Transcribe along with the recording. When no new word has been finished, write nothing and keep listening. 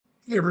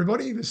Hey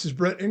everybody, this is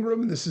Brett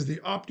Ingram, and this is the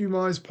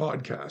optYOUmize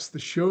podcast, the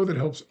show that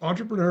helps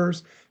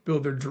entrepreneurs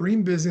build their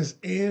dream business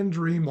and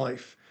dream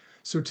life.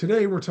 So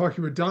today we're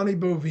talking with Donnie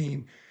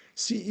Boivin,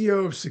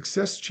 CEO of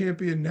Success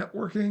Champion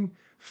Networking,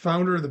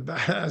 founder of the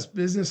Badass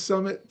Business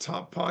Summit,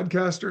 top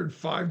podcaster, and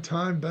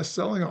five-time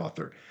best-selling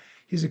author.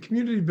 He's a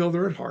community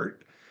builder at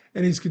heart,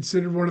 and he's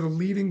considered one of the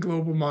leading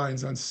global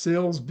minds on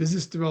sales,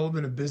 business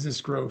development, and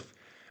business growth.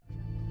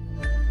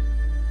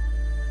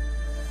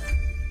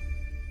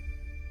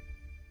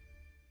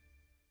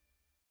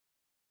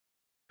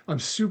 I'm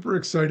super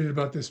excited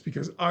about this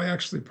because I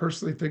actually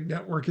personally think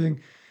networking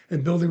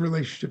and building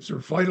relationships are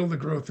vital to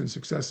growth and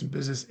success in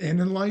business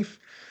and in life.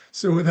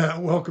 So with that,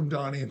 welcome,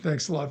 Donnie, and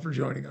thanks a lot for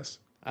joining us.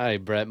 Hi,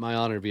 Brett. My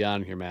honor to be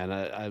on here, man.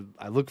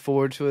 I look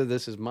forward to it.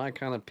 This is my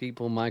kind of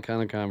people, my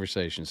kind of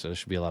conversation, so it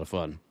should be a lot of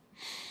fun.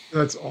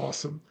 That's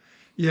awesome.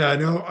 Yeah,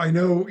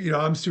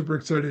 I'm super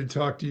excited to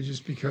talk to you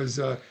just because,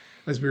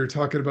 as we were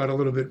talking about a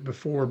little bit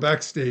before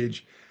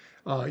backstage,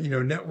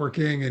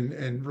 networking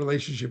and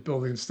relationship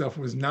building and stuff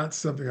was not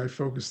something I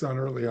focused on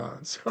early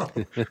on. So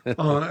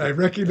I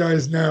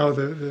recognize now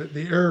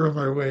the error of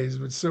my ways,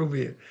 but so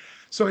be it.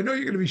 So I know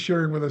you're going to be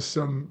sharing with us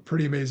some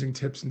pretty amazing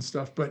tips and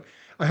stuff, but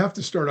I have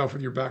to start off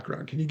with your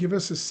background. Can you give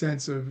us a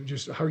sense of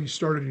just how you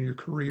started in your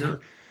career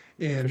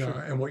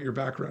and what your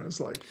background is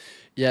like?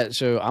 Yeah,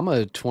 so I'm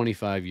a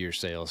 25-year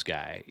sales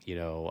guy.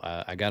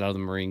 I got out of the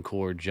Marine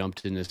Corps,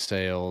 jumped into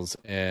sales,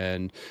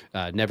 and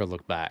never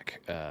looked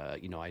back.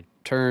 I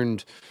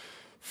turned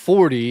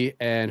 40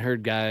 and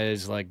heard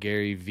guys like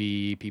Gary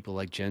Vee, people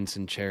like Jen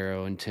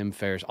Sincero and Tim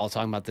Ferriss all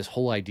talking about this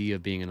whole idea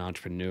of being an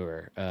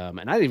entrepreneur.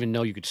 And I didn't even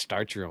know you could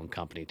start your own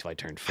company until I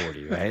turned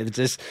 40,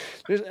 right?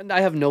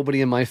 I have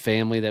nobody in my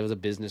family that was a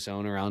business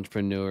owner,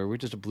 entrepreneur. We're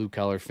just a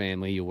blue-collar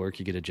family. You work,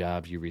 you get a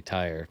job, you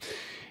retire.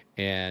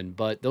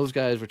 But those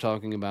guys were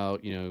talking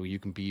about, you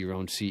can be your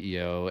own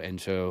CEO.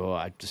 And so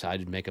I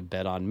decided to make a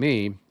bet on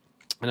me.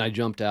 And I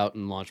jumped out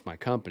and launched my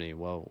company.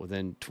 Well,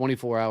 within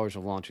 24 hours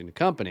of launching the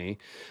company,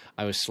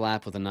 I was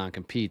slapped with a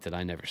non-compete that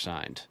I never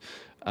signed.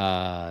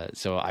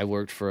 So I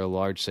worked for a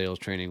large sales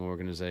training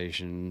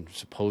organization.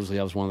 Supposedly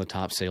I was one of the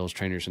top sales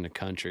trainers in the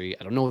country.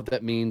 I don't know what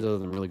that means other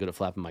than I'm really good at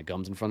flapping my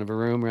gums in front of a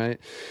room,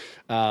 right?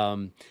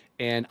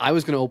 And I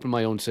was going to open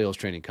my own sales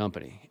training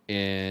company,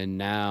 and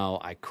now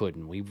I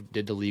couldn't. We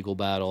did the legal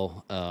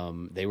battle.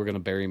 They were going to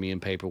bury me in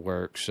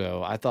paperwork.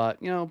 So I thought,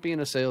 being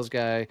a sales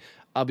guy,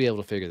 I'll be able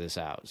to figure this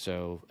out.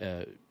 So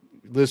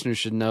listeners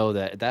should know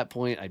that at that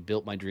point, I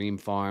built my dream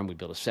farm. We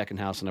built a second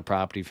house on a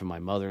property for my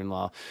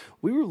mother-in-law.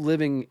 We were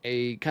living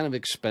a kind of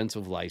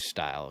expensive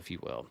lifestyle, if you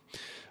will.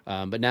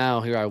 But now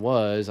here I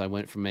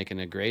went from making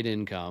a great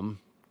income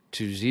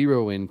to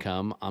zero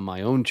income on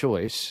my own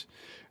choice,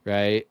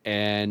 right?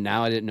 And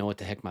now I didn't know what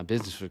the heck my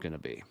business was going to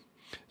be.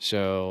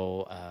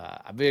 So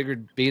I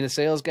figured being a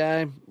sales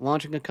guy,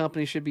 launching a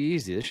company should be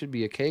easy. This should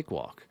be a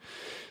cakewalk.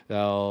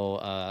 So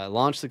I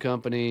launched the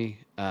company.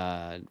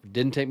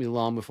 Didn't take me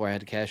long before I had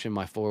to cash in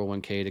my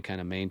 401k to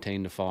kind of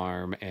maintain the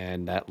farm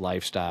and that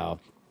lifestyle.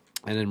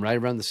 And then right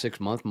around the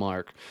 6-month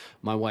mark,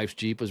 my wife's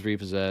Jeep was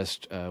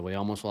repossessed. We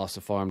almost lost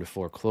the farm to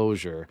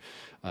foreclosure.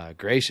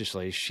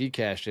 Graciously, she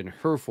cashed in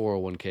her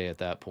 401k at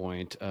that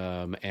point,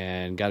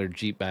 and got her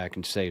Jeep back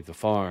and saved the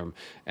farm.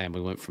 And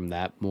we went from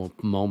that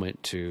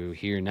moment to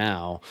here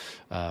now,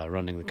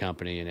 running the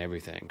company and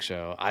everything.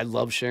 So I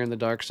love sharing the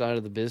dark side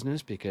of the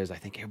business because I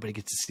think everybody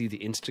gets to see the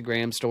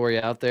Instagram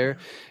story out there,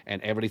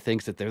 and everybody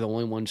thinks that they're the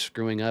only one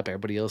screwing up.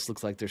 Everybody else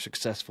looks like they're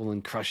successful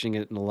and crushing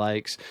it and the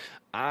likes.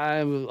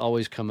 I will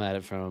always come at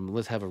it from,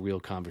 let's have a real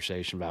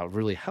conversation about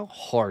really how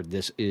hard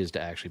this is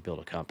to actually build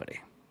a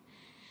company.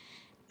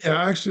 Yeah,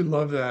 I actually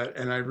love that,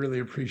 and I really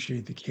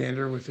appreciate the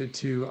candor with it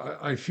too.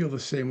 I feel the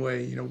same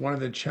way. One of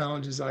the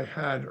challenges I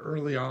had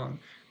early on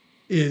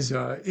is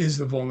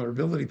the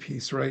vulnerability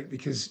piece, right?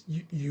 Because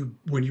you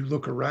when you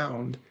look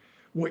around,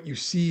 what you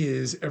see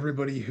is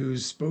everybody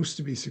who's supposed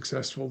to be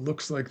successful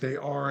looks like they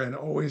are and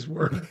always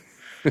were,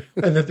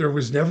 and that there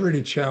was never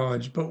any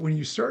challenge. But when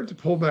you start to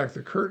pull back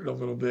the curtain a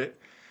little bit,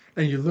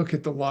 and you look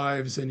at the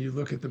lives and you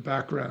look at the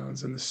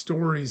backgrounds and the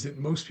stories that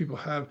most people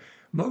have,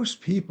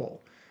 most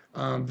people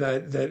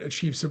that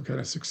achieve some kind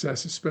of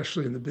success,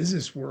 especially in the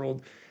business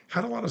world,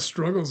 had a lot of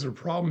struggles or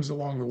problems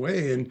along the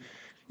way. And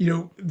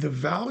the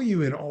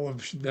value in all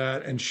of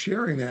that and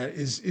sharing that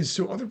is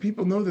so other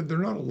people know that they're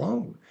not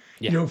alone.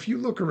 Yeah. If you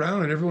look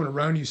around and everyone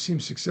around you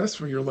seems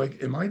successful, you're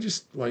like, am I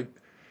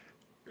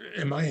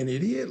an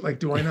idiot? Like,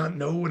 do I not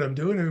know what I'm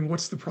doing? I mean,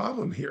 what's the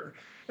problem here?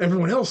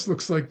 Everyone else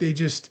looks like they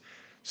just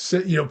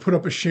put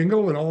up a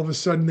shingle and all of a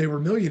sudden they were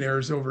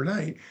millionaires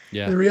overnight.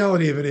 Yeah. And the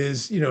reality of it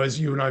is, as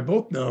you and I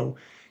both know,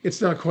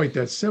 it's not quite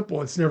that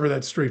simple. It's never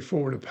that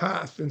straightforward a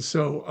path. And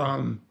so,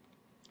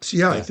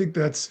 I think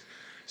that's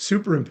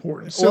super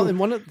important. So, well, and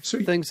one of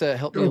the things that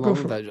helped me along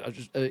with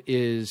that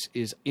is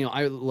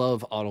I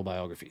love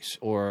autobiographies,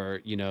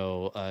 or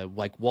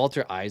like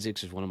Walter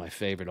Isaacs is one of my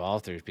favorite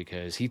authors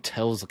because he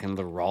tells kind of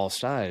the raw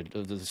side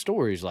of the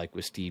stories, like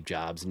with Steve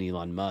Jobs and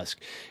Elon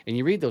Musk. And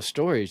you read those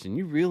stories and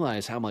you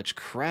realize how much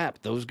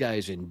crap those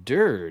guys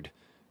endured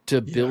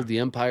to Yeah. build the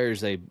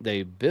empires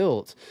they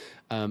built.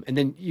 And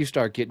then you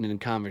start getting in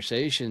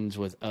conversations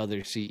with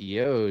other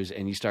CEOs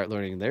and you start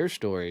learning their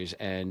stories.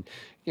 And,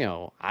 you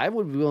know, I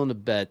would be willing to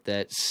bet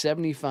that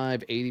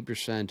 75,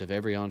 80% of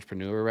every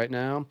entrepreneur right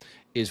now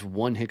is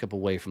one hiccup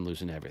away from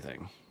losing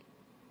everything.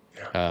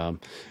 Yeah.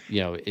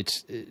 You know,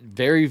 it's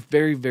very,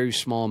 very, very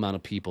small amount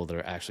of people that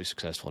are actually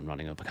successful in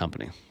running up a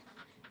company.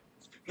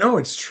 No,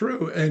 it's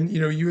true. And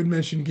you had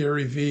mentioned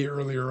Gary Vee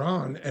earlier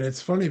on, and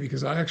it's funny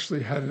because I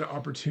actually had an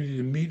opportunity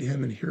to meet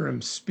him and hear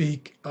him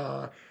speak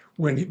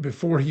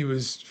before he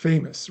was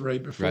famous,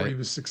 right? Before Right. he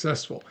was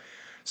successful.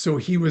 So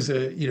he was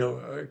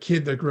a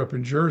kid that grew up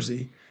in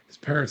Jersey. His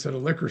parents had a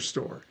liquor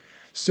store.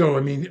 So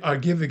I mean, I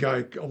give the guy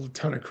a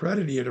ton of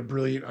credit. He had a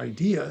brilliant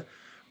idea,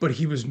 but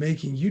he was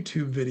making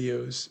YouTube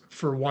videos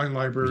for Wine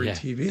Library Yeah.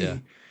 Yeah.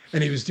 TV,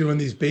 and he was doing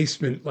these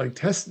basement like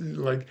taste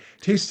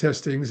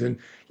testings, and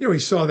he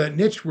saw that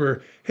niche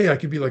where, hey, I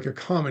could be like a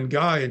common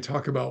guy and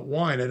talk about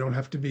wine. I don't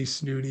have to be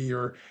snooty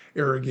or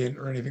arrogant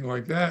or anything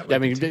like that, I like the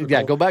mean, yeah,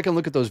 typical. go back and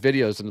look at those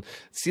videos and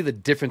see the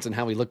difference in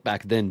how we look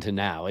back then to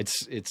now.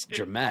 It's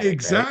dramatic, right?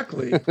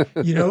 Exactly.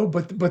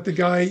 But the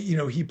guy,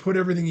 he put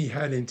everything he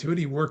had into it.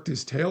 He worked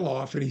his tail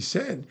off, and he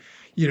said,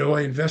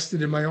 I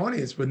invested in my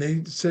audience. When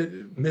they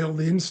said mailed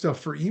in stuff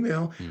for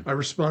email, Hmm. I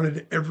responded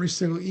to every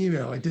single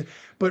email I did.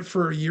 But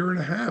for a year and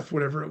a half,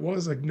 whatever it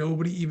was, like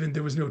nobody even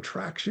there was no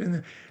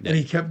traction, Yeah. and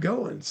he kept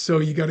going. So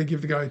you got to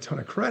give the guy a ton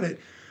of credit.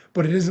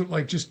 But it isn't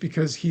like just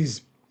because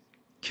he's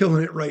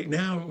killing it right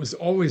now. It was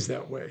always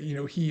that way.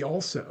 He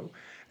also.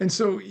 And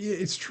so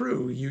it's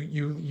true.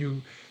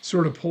 You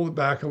sort of pull it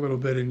back a little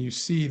bit and you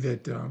see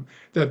that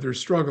there's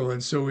struggle.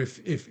 And so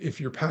if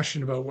you're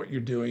passionate about what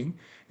you're doing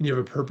and you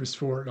have a purpose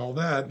for it and all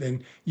that,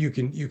 then you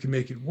can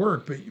make it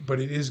work.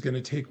 But it is going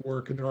to take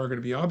work and there are going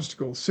to be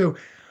obstacles. So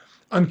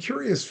I'm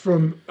curious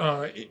from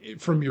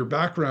your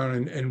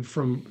background and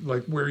from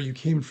like where you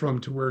came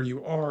from to where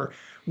you are,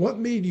 what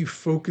made you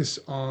focus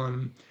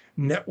on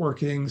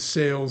networking,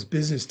 sales,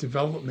 business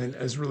development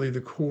as really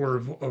the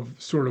core of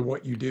sort of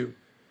what you do?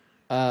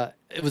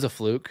 It was a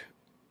fluke.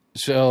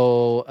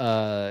 So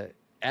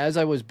as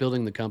I was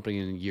building the company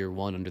in year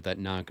one under that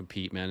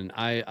non-compete, man, and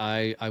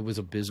I was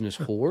a business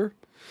whore.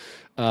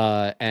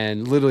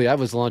 And literally I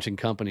was launching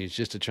companies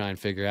just to try and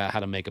figure out how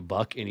to make a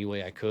buck any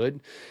way I could.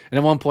 And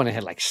at one point I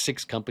had like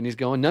 6 companies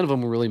going. None of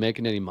them were really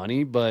making any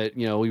money, but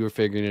we were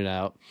figuring it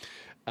out.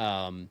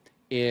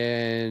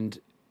 And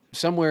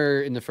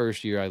somewhere in the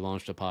first year, I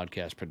launched a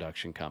podcast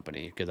production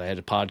company because I had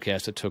a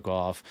podcast that took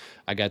off.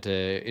 I got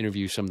to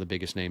interview some of the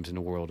biggest names in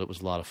the world. It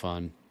was a lot of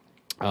fun.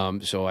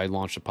 So I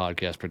launched a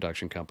podcast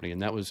production company,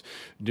 and that was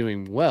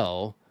doing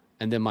well.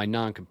 And then my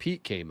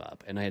non-compete came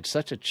up, and I had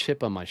such a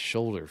chip on my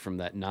shoulder from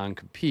that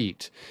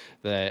non-compete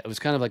that it was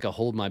kind of like a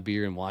hold my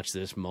beer and watch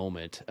this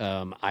moment.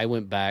 I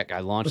went back, I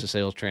launched a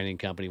sales training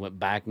company, went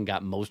back and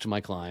got most of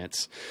my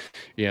clients,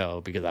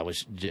 because I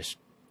was just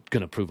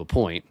going to prove a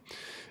point.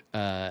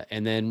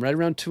 And then right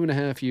around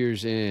 2.5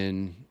 years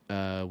in,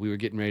 we were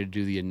getting ready to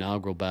do the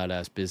inaugural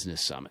Badass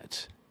Business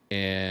Summit.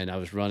 And I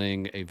was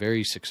running a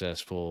very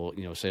successful,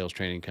 sales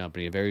training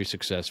company, a very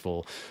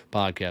successful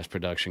podcast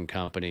production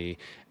company.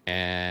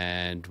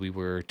 And we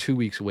were 2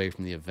 weeks away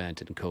from the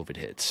event and COVID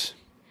hits.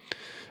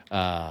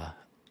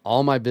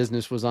 All my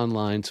business was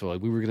online, so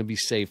we were going to be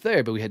safe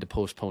there, but we had to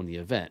postpone the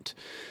event.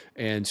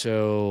 And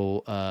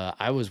so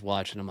I was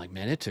watching. I'm like,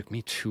 man, it took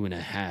me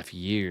 2.5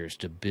 years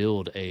to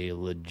build a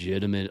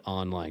legitimate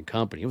online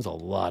company. It was a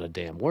lot of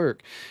damn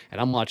work.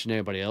 And I'm watching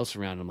everybody else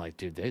around. I'm like,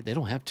 dude, they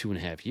don't have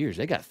 2.5 years.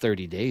 They got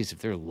 30 days if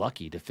they're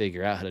lucky to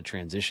figure out how to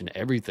transition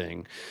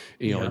everything,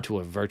 Yeah. into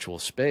a virtual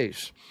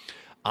space.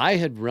 I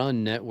had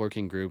run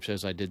networking groups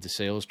as I did the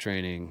sales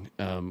training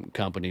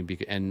company,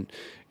 and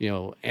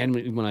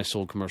when I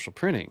sold commercial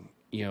printing,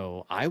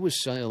 I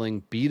was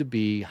selling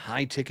B2B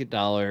high ticket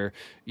dollar,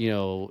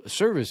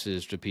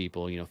 services to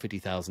people,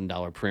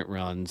 $50,000 print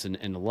runs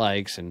and the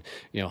likes, and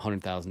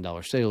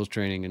 $100,000 sales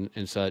training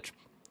and such.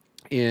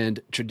 And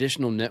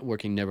traditional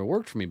networking never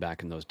worked for me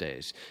back in those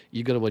days.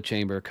 You go to a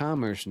chamber of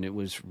commerce and it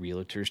was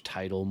realtors,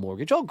 title,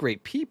 mortgage, all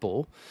great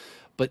people,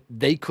 but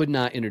they could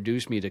not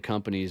introduce me to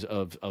companies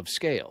of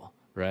scale,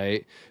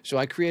 right? So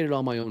I created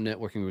all my own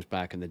networking groups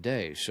back in the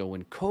day. So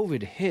when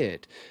COVID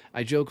hit,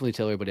 I jokingly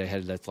tell everybody I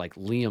had that like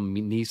Liam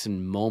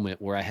Neeson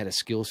moment where I had a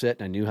skill set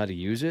and I knew how to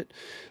use it.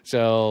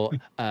 So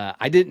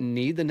I didn't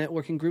need the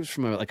networking groups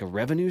from a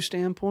revenue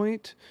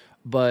standpoint,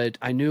 but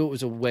I knew it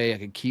was a way I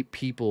could keep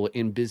people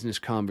in business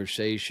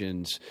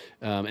conversations.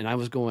 And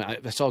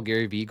I saw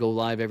Gary Vee go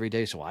live every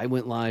day. So I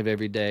went live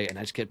every day and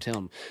I just kept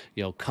telling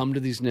them, come to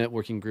these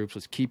networking groups.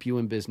 Let's keep you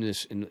in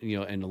business and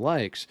the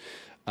likes.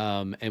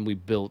 And we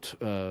built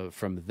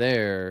from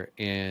there,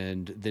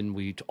 and then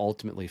we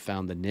ultimately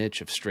found the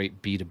niche of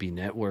straight B2B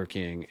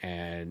networking.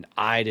 And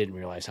I didn't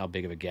realize how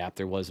big of a gap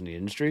there was in the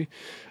industry,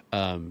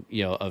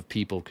 of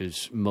people,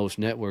 because most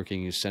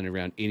networking is centered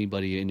around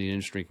anybody in the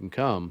industry can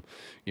come.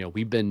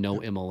 We've been no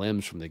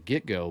MLMs from the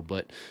get-go,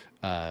 but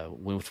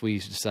Once we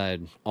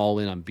decided all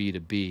in on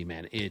B2B,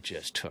 man, it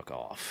just took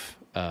off.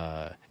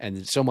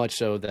 And so much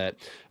so that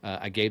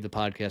I gave the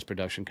podcast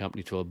production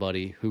company to a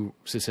buddy who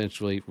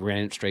essentially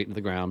ran it straight into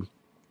the ground.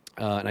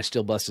 And I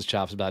still bust his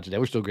chops about it today.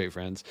 We're still great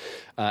friends.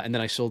 And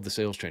then I sold the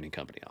sales training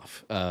company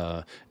off.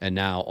 And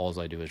now all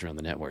I do is run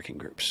the networking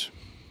groups.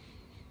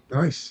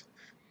 Nice.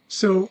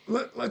 So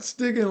let's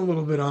dig in a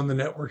little bit on the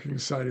networking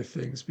side of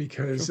things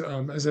because,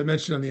 as I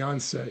mentioned on the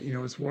onset,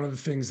 it's one of the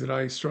things that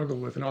I struggle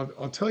with, and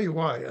I'll tell you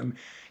why.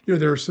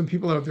 There are some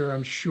people out there,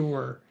 I'm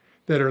sure,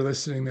 that are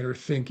listening that are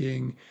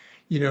thinking,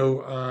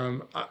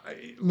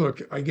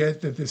 look, I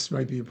get that this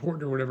might be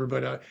important or whatever,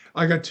 but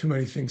I got too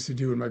many things to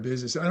do in my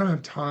business. I don't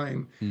have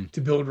time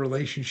to build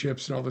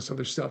relationships and all this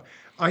other stuff.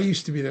 I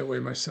used to be that way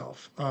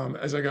myself.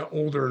 As I got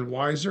older and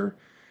wiser,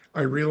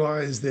 I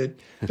realized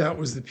that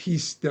was the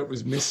piece that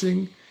was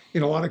missing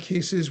in a lot of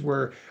cases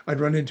where I'd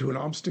run into an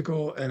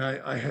obstacle and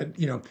I had,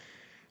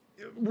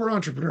 we're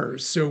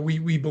entrepreneurs, so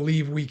we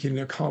believe we can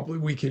accomplish,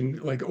 we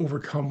can like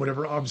overcome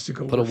whatever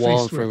obstacle Put a we're wall in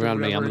faced with front or around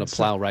me. I'm whatever. going And to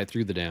so plow right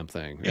through the damn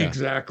thing. Yeah.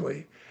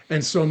 exactly.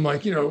 And so I'm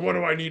like, what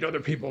do I need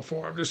other people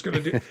for? I'm just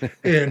going to do.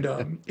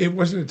 And it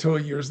wasn't until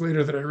years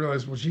later that I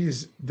realized, well,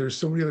 geez, there's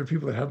so many other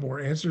people that have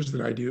more answers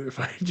than I do. If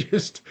I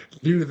just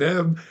knew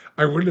them,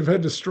 I wouldn't have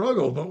had to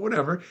struggle, but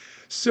whatever.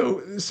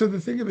 So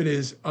the thing of it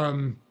is,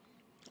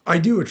 I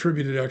do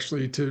attribute it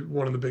actually to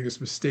one of the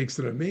biggest mistakes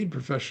that I've made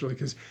professionally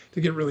because I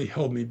think it really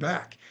held me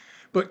back.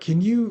 But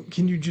can you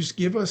just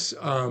give us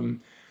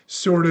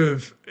sort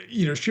of,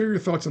 share your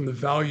thoughts on the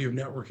value of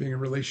networking and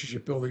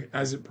relationship building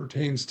as it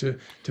pertains to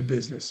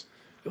business?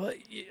 Well,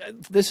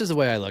 this is the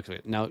way I look at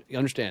it. Now, you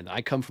understand,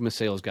 I come from a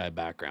sales guy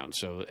background,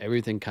 so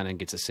everything kind of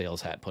gets a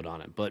sales hat put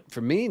on it. But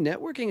for me,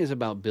 networking is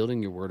about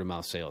building your word of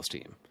mouth sales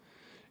team.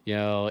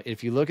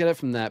 If you look at it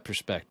from that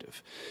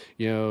perspective,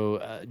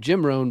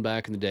 Jim Rohn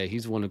back in the day,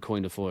 he's the one who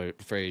coined the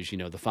phrase,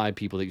 the 5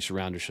 people that you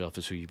surround yourself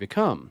is who you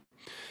become.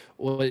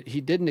 What he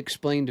didn't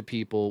explain to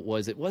people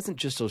was it wasn't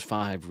just those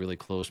 5 really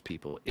close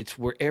people. It's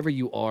wherever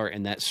you are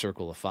in that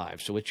circle of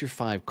 5. So it's your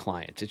 5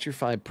 clients, it's your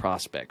 5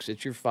 prospects,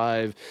 it's your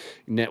 5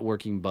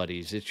 networking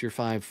buddies, it's your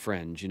 5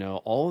 friends,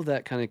 all of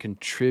that kind of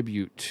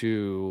contribute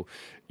to,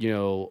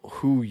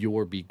 who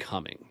you're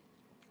becoming.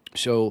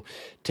 So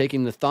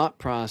taking the thought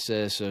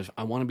process of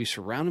I want to be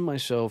surrounding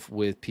myself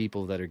with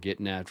people that are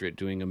getting after it,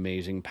 doing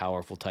amazing,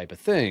 powerful type of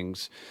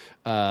things,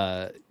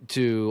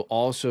 to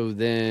also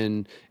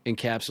then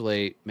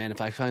encapsulate, man, if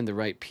I find the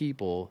right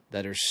people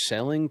that are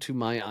selling to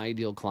my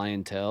ideal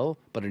clientele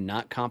but are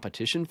not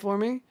competition for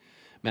me,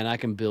 man, I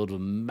can build a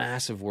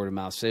massive word of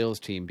mouth sales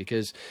team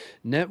because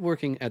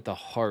networking at the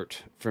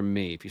heart for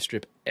me, if you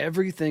strip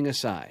everything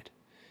aside,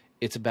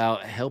 it's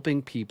about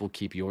helping people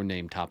keep your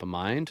name top of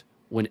mind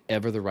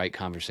whenever the right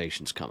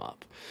conversations come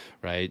up,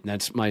 right? And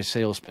that's my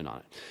sales spin on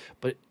it.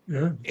 But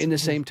Yeah, in the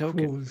same cool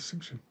token,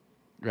 distinction.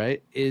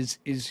 right, is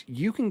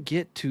you can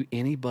get to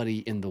anybody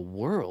in the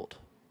world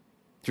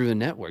through the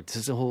network. This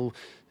is the whole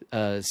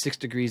 6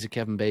 degrees of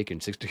Kevin Bacon,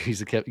 6 degrees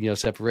of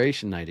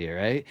separation idea,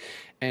 right?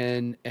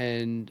 And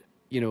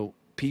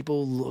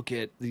people look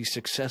at these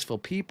successful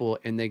people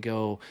and they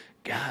go,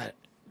 God,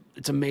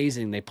 it's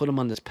amazing. They put them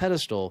on this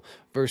pedestal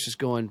versus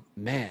going,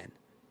 man,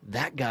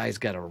 that guy's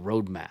got a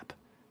roadmap.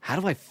 How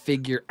do I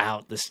figure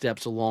out the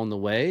steps along the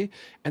way?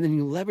 And then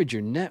you leverage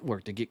your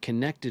network to get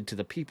connected to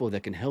the people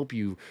that can help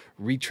you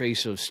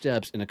retrace those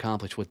steps and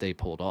accomplish what they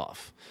pulled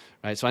off,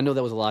 right? So I know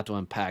that was a lot to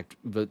unpack,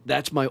 but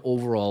that's my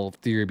overall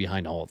theory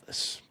behind all of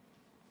this.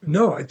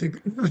 No, I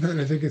think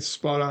it's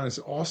spot on. It's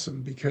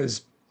awesome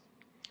because,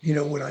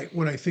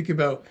 when I think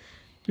about,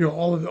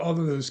 all of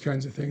those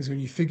kinds of things, when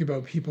you think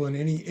about people in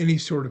any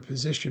sort of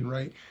position,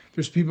 right?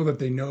 There's people that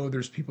they know,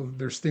 there's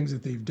things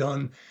that they've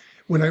done.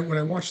 When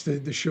I watch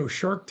the show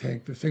Shark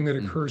Tank, the thing that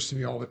occurs to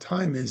me all the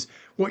time is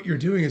what you're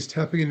doing is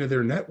tapping into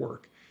their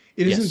network.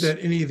 It isn't Yes.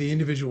 that any of the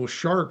individual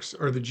sharks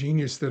are the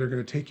genius that are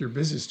going to take your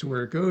business to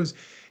where it goes.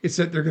 It's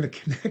that they're going to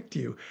connect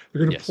you. They're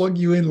going to Yes. plug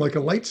you in like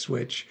a light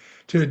switch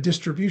to a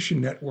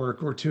distribution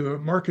network or to a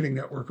marketing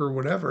network or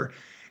whatever.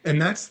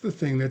 And that's the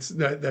thing that's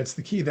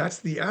the key. That's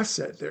the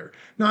asset there.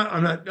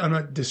 I'm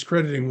not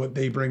discrediting what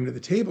they bring to the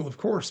table, of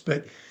course,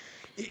 but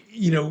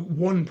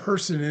one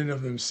person in and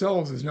of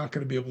themselves is not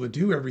going to be able to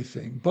do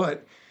everything.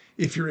 But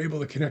if you're able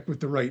to connect with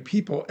the right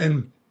people,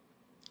 and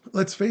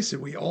let's face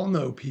it, we all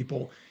know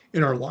people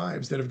in our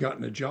lives that have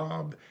gotten a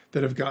job,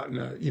 that have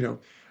gotten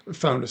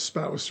found a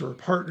spouse or a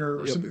partner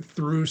or Yep. something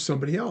through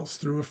somebody else,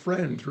 through a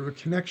friend, through a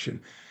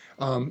connection.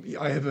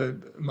 I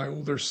have my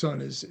older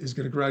son is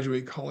going to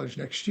graduate college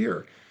next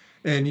year.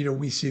 And,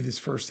 we see this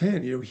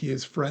firsthand. He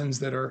has friends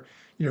that are,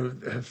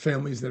 have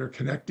families that are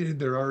connected.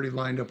 They're already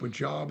lined up with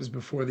jobs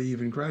before they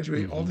even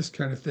graduate, all Mm-hmm. this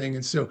kind of thing.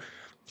 And so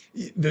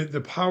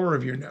the power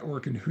of your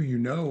network and who you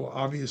know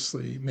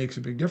obviously makes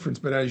a big difference.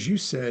 But as you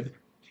said,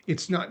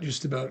 it's not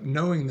just about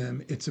knowing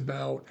them. It's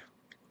about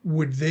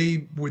would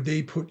they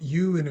put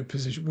you in a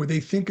position, would they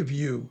think of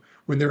you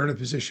when they're in a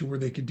position where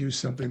they could do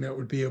something that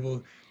would be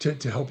able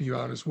to help you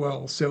out as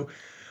well. So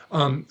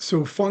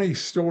So funny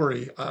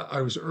story.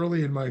 I was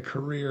early in my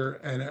career,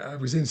 and I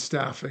was in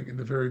staffing in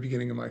the very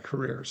beginning of my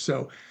career.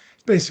 So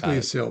it's basically Got a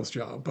it. sales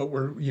job, but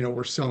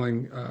we're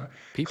selling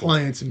People.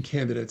 clients and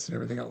candidates and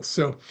everything else.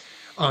 So,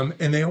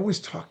 and they always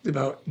talked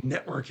about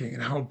networking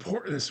and how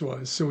important this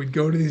was. So we'd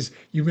go to these.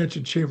 You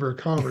mentioned Chamber of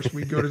Commerce.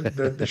 We'd go to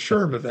the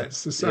SHRM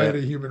events, Yeah. Society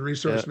of Human Yeah.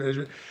 Resource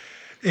Management,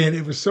 and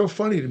it was so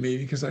funny to me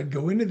because I'd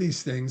go into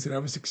these things and I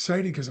was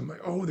excited because I'm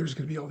like, oh, there's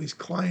going to be all these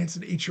clients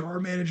and HR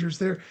managers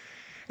there.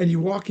 And you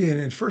walk in,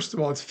 and first of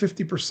all, it's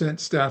 50%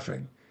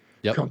 staffing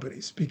Yep.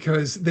 companies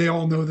because they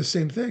all know the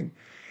same thing.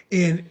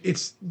 And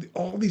it's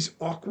all these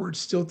awkward,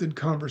 stilted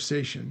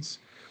conversations.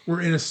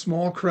 We're in a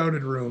small,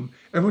 crowded room.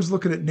 Everyone's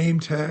looking at name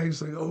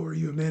tags like, oh, are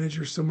you a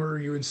manager somewhere? Are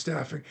you in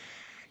staffing?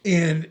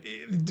 And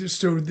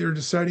so they're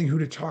deciding who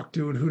to talk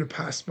to and who to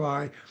pass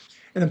by.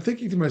 And I'm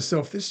thinking to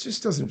myself, this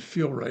just doesn't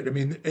feel right. I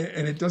mean,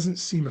 and it doesn't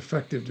seem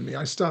effective to me.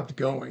 I stopped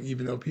going,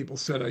 even though people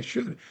said I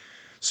should.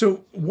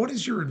 So, what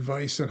is your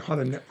advice on how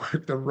to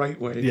network the right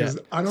way? Yeah. Because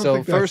I don't So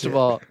think that's first of it.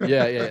 all,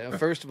 yeah.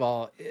 First of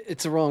all,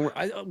 it's the wrong word.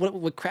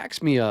 What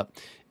cracks me up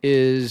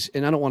is,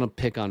 and I don't want to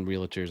pick on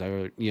realtors,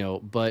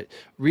 but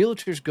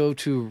realtors go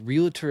to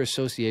realtor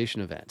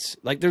association events.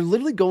 Like they're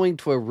literally going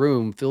to a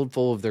room filled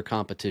full of their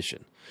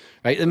competition,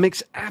 right? It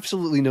makes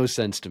absolutely no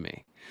sense to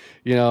me.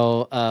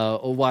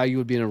 Why you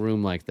would be in a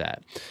room like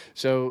that.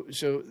 So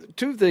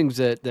two things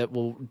that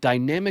will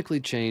dynamically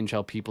change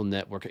how people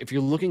network. If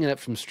you're looking at it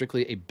from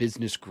strictly a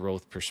business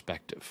growth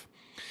perspective,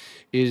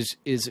 is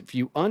if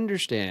you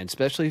understand,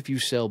 especially if you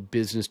sell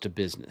business to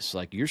business,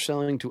 like you're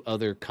selling to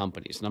other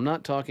companies. And I'm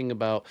not talking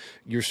about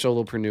your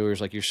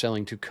solopreneurs, like you're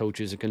selling to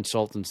coaches and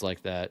consultants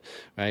like that,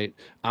 right?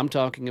 I'm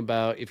talking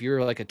about if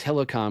you're like a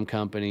telecom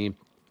company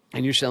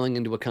and you're selling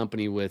into a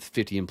company with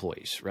 50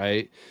 employees,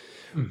 right?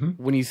 Hmm.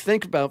 When you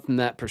think about from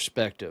that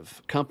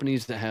perspective,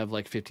 companies that have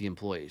like 50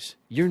 employees,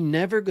 you're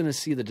never going to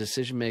see the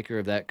decision maker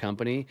of that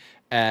company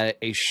at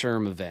a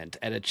SHRM event,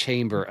 at a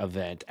chamber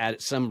event,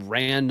 at some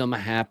random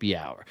happy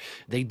hour.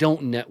 They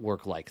don't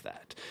network like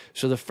that.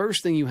 So the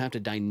first thing you have to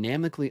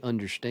dynamically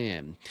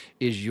understand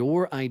is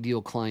your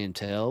ideal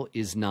clientele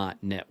is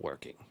not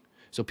networking.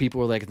 So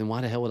people are like, then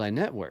why the hell would I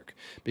network?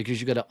 Because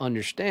you got to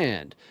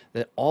understand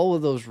that all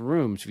of those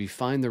rooms, if you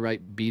find the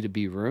right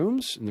B2B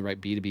rooms and the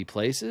right B2B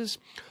places,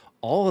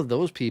 all of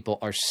those people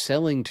are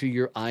selling to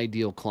your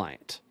ideal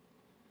client.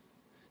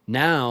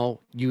 Now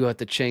you have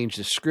to change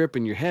the script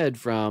in your head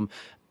from,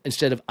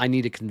 instead of I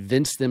need to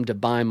convince them to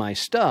buy my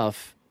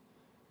stuff,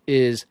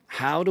 is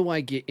how do I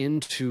get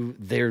into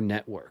their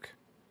network?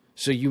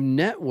 So you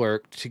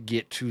network to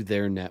get to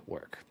their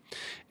network.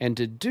 And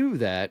to do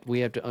that,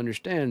 we have to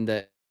understand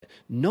that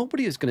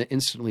nobody is going to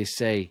instantly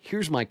say,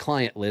 here's my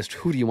client list.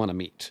 Who do you want to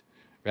meet?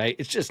 Right?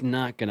 It's just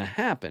not going to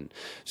happen.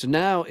 So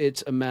now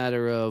it's a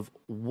matter of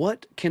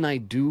what can I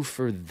do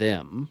for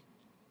them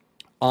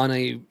on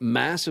a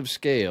massive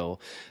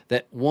scale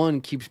that one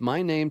keeps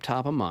my name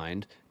top of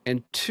mind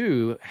and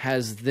two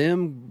has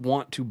them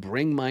want to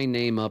bring my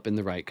name up in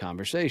the right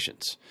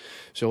conversations.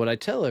 So what I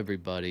tell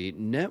everybody,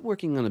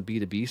 networking on a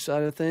B2B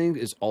side of things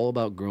is all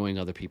about growing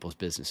other people's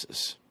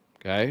businesses.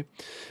 Okay.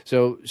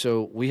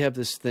 So we have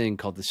this thing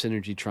called the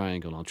synergy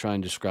triangle, and I'll try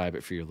and describe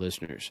it for your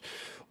listeners,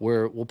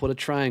 where we'll put a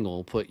triangle,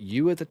 we'll put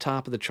you at the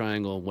top of the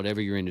triangle, whatever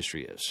your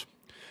industry is.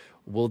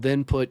 We'll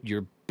then put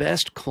your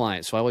best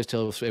clients. So I always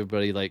tell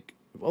everybody, like,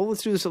 well,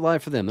 let's do this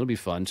live for them. It'll be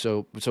fun.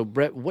 So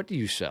Brett, what do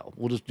you sell?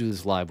 We'll just do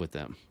this live with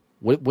them.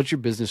 What's your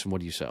business and what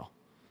do you sell?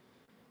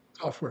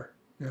 Software.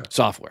 Yeah.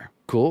 Software.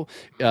 Cool.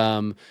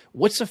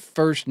 What's the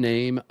first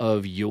name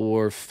of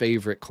your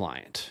favorite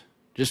client?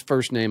 Just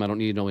first name. I don't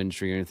need to know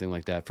industry or anything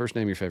like that. First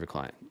name of your favorite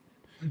client.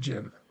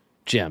 Jim.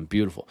 Jim.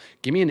 Beautiful.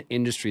 Give me an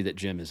industry that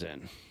Jim is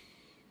in.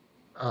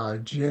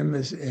 Jim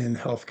is in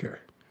healthcare.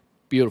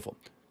 Beautiful.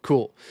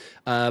 Cool.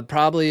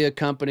 Probably a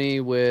company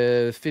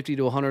with 50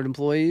 to 100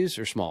 employees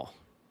or small.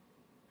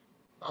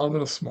 A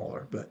little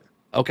smaller, but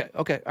Okay.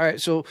 Okay. All right.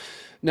 So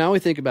now we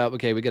think about,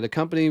 okay, we got a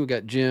company, we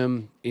got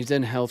Jim, he's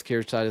in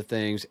healthcare side of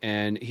things,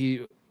 and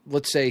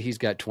let's say he's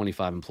got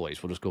 25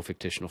 employees. We'll just go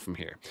fictional from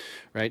here.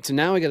 Right. So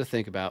now we got to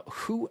think about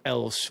who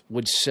else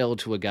would sell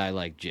to a guy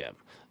like Jim.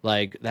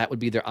 Like that would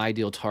be their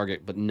ideal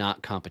target, but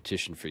not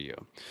competition for you.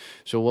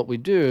 So what we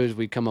do is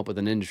we come up with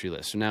an industry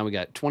list. So now we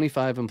got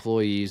 25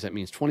 employees. That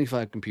means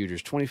 25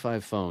 computers,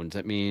 25 phones.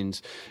 That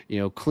means,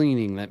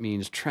 cleaning. That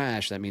means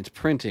trash. That means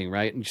printing,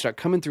 right? And you start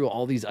coming through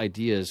all these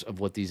ideas of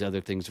what these other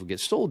things would get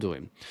sold to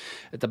him.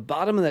 At the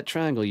bottom of that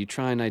triangle, you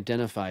try and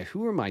identify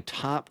who are my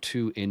top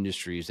 2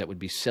 industries that would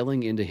be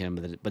selling into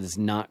him, but it's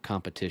not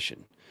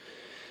competition.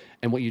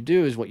 And what you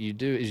do is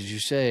you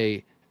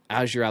say,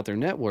 as you're out there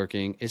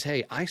networking, is,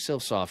 hey, I sell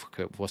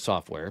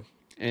software,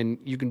 and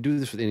you can do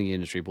this with any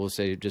industry, but we'll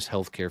say just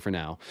healthcare for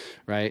now,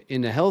 right?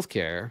 In the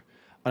healthcare,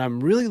 what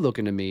I'm really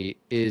looking to meet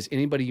is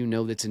anybody you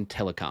know that's in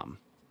telecom,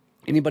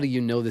 anybody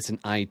you know that's in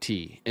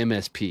IT,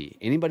 MSP,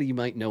 anybody you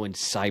might know in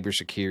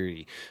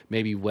cybersecurity,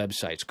 maybe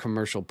websites,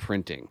 commercial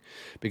printing,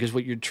 because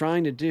what you're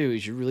trying to do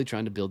is you're really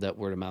trying to build that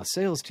word of mouth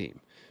sales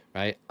team,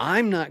 right?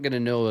 I'm not going to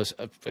know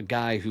a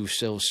guy who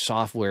sells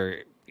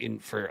software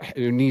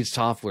who needs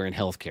software in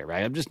healthcare,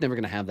 right? I'm just never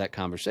going to have that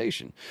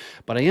conversation.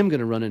 But I am going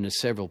to run into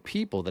several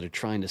people that are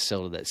trying to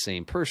sell to that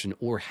same person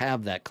or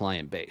have that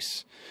client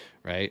base,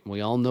 right?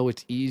 We all know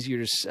it's easier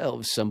to sell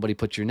if somebody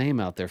puts your name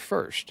out there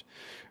first,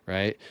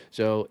 right?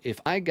 So if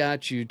I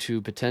got you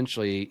to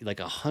potentially like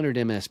 100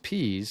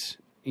 MSPs,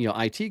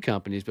 IT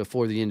companies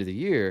before the end of the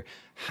year,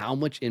 how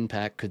much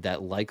impact could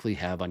that likely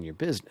have on your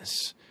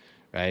business?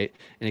 Right?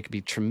 And it could be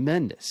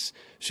tremendous.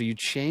 So you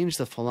change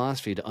the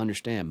philosophy to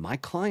understand my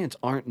clients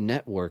aren't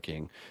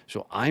networking.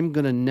 So I'm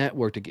going to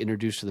network to get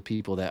introduced to the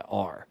people that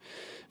are.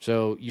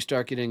 So you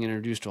start getting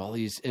introduced to all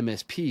these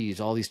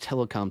MSPs, all these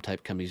telecom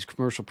type companies,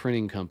 commercial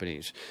printing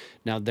companies.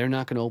 Now they're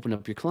not going to open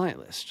up your client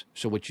list.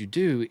 So what you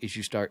do is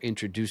you start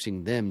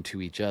introducing them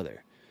to each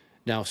other.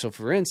 Now, so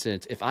for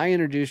instance, if I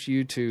introduce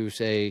you to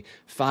say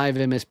 5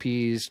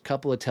 MSPs,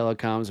 couple of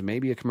telecoms,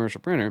 maybe a commercial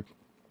printer,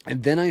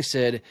 and then I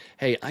said,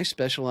 hey, I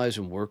specialize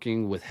in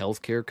working with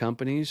healthcare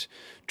companies,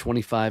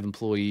 25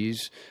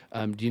 employees.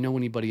 Do you know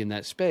anybody in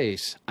that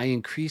space? I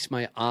increase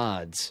my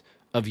odds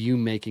of you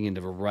making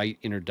into the right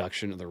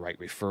introduction or the right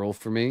referral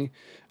for me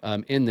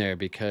in there,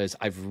 because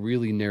I've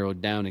really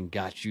narrowed down and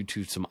got you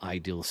to some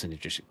ideal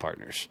synergistic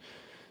partners.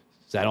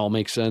 Does that all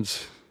make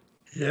sense?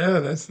 Yeah,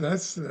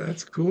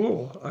 that's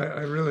cool. I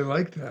really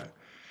like that.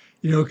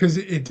 Because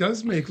it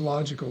does make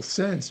logical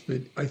sense, but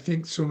I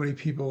think so many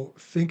people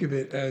think of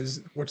it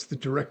as what's the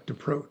direct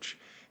approach?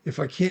 If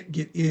I can't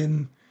get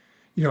in,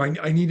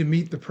 I need to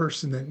meet the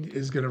person that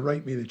is going to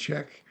write me the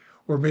check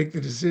or make the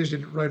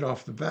decision right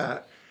off the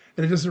bat.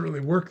 And it doesn't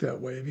really work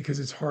that way because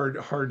it's hard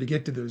to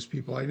get to those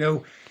people. I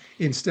know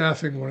in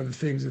staffing, one of the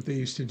things that they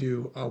used to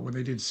do when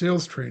they did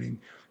sales training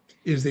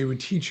is they would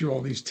teach you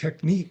all these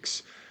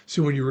techniques.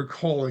 So when you were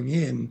calling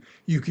in,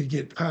 you could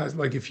get past,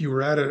 like if you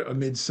were at a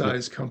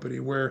mid-sized company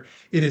where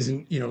it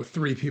isn't,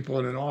 3 people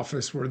in an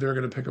office where they're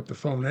going to pick up the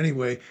phone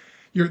anyway,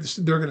 they're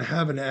going to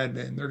have an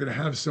admin, they're going to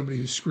have somebody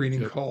who's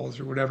screening Yep. calls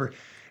or whatever.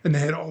 And they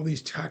had all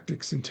these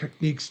tactics and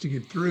techniques to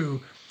get through.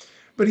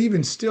 But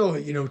even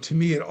still, to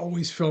me, it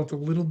always felt a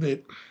little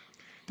bit,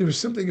 there was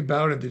something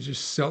about it that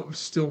just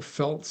still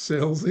felt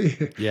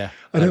salesy. Yeah,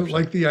 I don't 100%.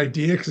 like the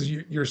idea because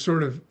you're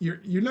sort of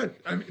you're not.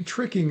 I mean,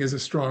 tricking is a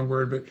strong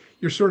word, but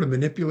you're sort of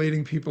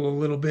manipulating people a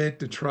little bit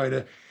to try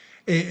to.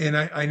 And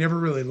I never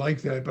really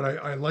liked that, but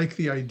I like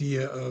the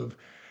idea of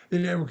the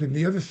networking.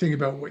 The other thing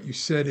about what you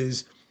said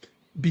is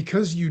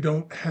because you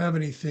don't have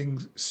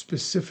anything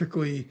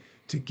specifically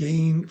to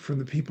gain from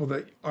the people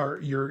that are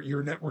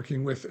you're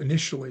networking with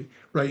initially,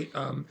 right?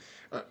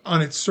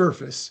 On its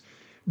surface,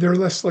 they're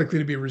less likely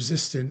to be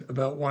resistant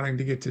about wanting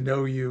to get to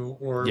know you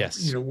or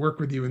Yes,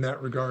 work with you in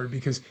that regard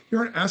because you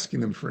aren't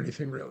asking them for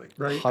anything really,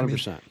 right? I mean,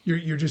 100%.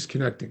 you're just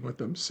connecting with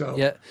them. So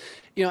Yeah.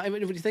 I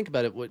mean, when you think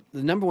about it, what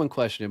the number one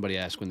question everybody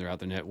asks when they're out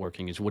there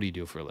networking is, what do you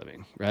do for a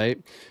living?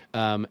 Right.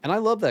 And I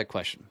love that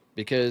question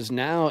because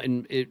now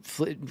it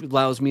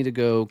allows me to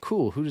go,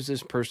 cool, who does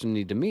this person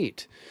need to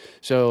meet?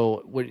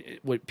 So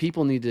what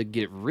people need to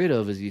get rid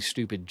of is these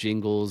stupid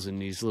jingles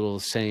and these little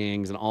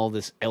sayings and all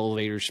this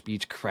elevator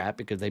speech crap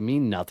because they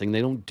mean nothing.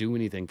 They don't do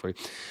anything for you.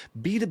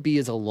 B2B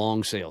is a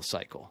long sales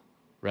cycle.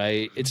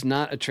 Right. It's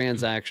not a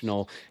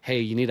transactional,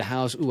 hey, you need a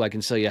house. Ooh, I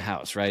can sell you a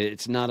house. Right.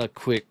 It's not a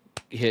quick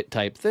hit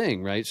type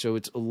thing. Right. So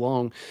it's a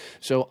long.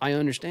 So I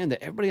understand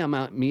that everybody I'm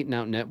out meeting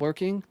out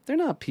networking, they're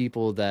not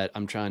people that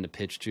I'm trying to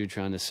pitch to,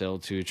 trying to sell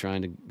to,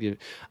 trying to give.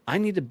 I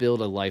need to build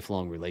a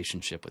lifelong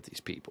relationship with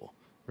these people.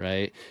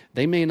 Right.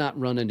 They may not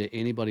run into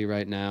anybody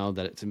right now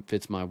that it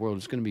fits my world.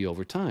 It's going to be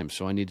over time.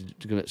 So I need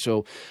to.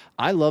 So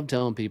I love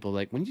telling people,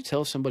 like, when you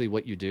tell somebody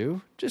what you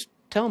do, just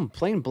tell them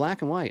plain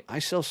black and white. I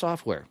sell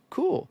software.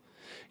 Cool.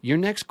 Your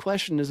next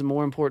question is a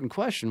more important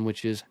question,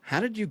 which is, how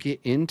did you get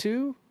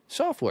into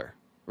software,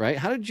 right?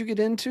 How did you get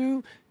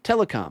into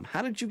telecom?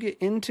 How did you get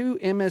into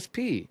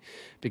MSP?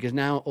 Because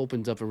now it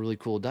opens up a really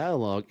cool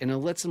dialogue and it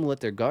lets them let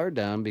their guard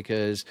down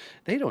because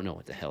they don't know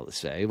what the hell to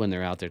say when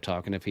they're out there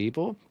talking to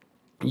people.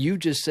 You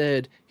just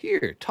said,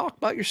 here, talk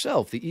about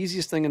yourself, the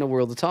easiest thing in the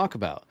world to talk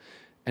about.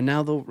 And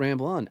now they'll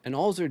ramble on. And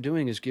all they're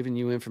doing is giving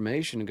you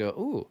information and go,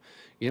 ooh,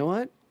 you know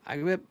what? I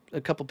got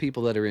a couple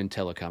people that are in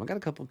telecom. I got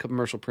a couple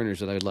commercial printers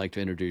that I'd like to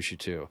introduce you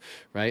to,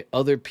 right?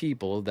 Other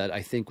people that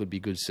I think would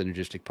be good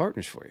synergistic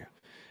partners for you.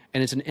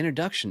 And it's an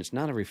introduction. It's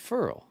not a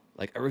referral.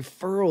 Like a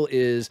referral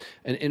is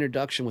an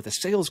introduction with a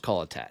sales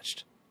call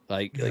attached.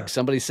 Like yeah.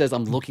 somebody says,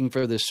 I'm looking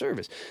for this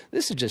service.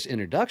 This is just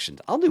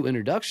introductions. I'll do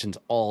introductions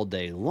all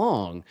day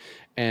long.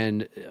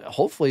 And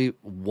hopefully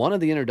one of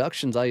the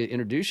introductions I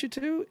introduce you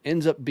to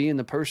ends up being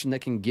the person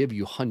that can give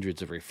you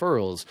hundreds of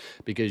referrals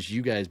because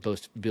you guys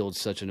both build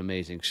such an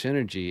amazing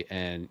synergy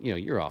and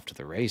you're off to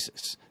the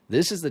races.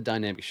 This is the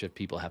dynamic shift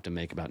people have to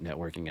make about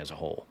networking as a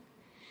whole.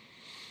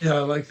 Yeah, I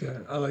like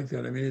that. I like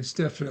that. I mean, it's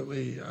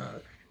definitely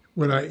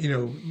when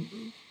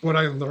what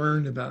I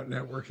learned about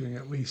networking,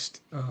 at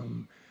least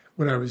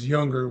when I was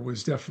younger,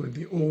 was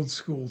definitely the old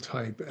school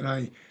type. And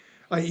I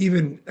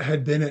even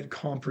had been at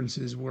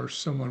conferences where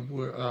someone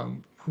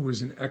who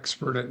was an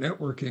expert at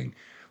networking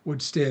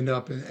would stand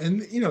up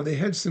and they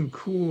had some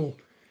cool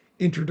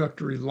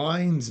introductory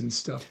lines and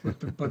stuff,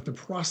 but the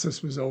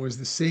process was always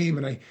the same.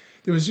 And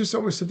there was just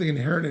always something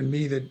inherent in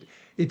me that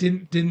it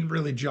didn't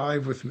really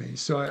jive with me.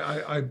 So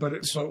but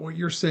what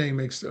you're saying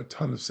makes a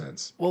ton of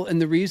sense. Well,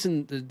 and the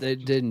reason that they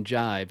didn't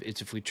jive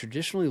is if we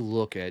traditionally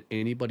look at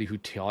anybody who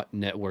taught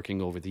networking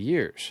over the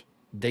years,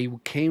 they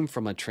came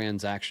from a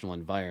transactional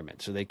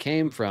environment. So they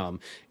came from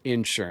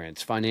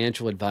insurance,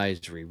 financial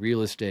advisory,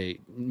 real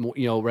estate,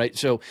 right?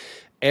 So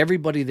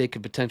everybody they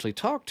could potentially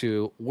talk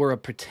to were a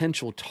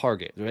potential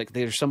target. Like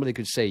there's somebody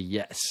could say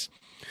yes.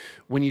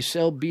 When you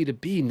sell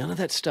B2B, none of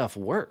that stuff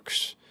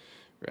works,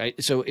 right?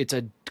 So it's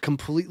a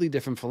completely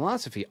different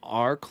philosophy.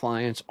 Our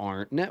clients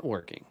aren't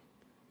networking.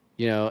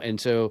 And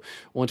so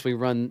once we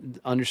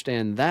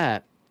understand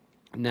that,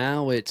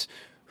 now it's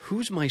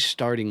who's my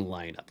starting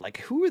lineup? Like,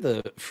 who are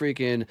the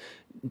freaking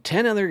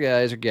 10 other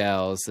guys or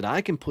gals that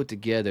I can put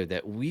together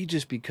that we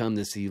just become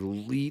this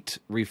elite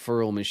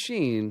referral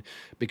machine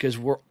because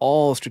we're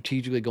all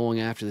strategically going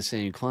after the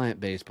same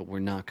client base, but we're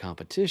not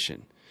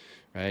competition.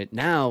 Right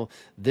now,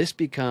 this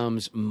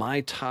becomes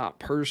my top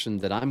person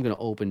that I'm going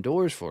to open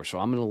doors for. So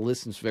I'm going to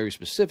listen very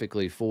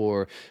specifically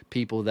for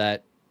people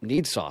that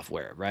need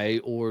software, right?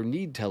 Or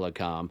need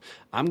telecom.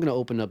 I'm going to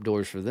open up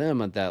doors for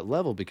them at that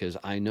level because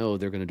I know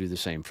they're going to do the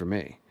same for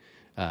me.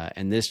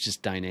 And this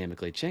just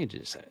dynamically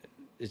changes.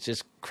 It's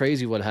just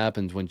crazy what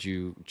happens when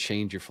you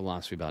change your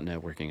philosophy about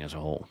networking as a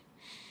whole.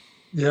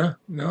 Yeah,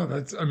 no,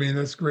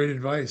 that's great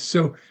advice.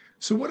 So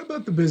what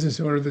about the business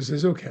owner that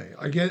says, okay,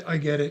 I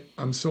get it.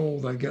 I'm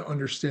sold.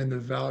 Understand the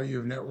value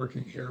of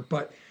networking here,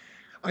 but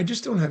I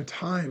just don't have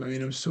time. I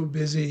mean, I'm so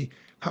busy.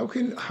 How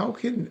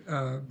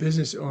can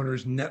business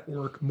owners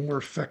network more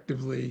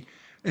effectively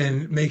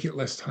and make it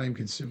less time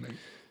consuming?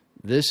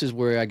 This is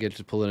where I get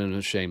to pull in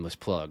a shameless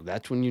plug.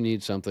 That's when you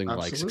need something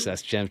like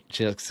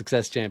Absolutely.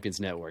 Success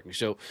Champions Networking.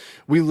 So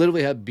we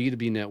literally have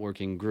B2B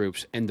networking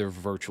groups, and they're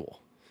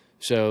virtual.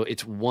 So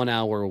it's 1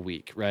 hour a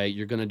week, right?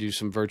 You're going to do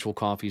some virtual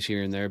coffees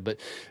here and there, but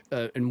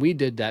and we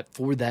did that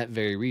for that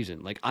very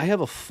reason. Like I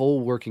have a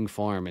full working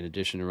farm in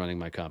addition to running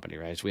my company,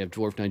 right? So we have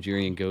dwarf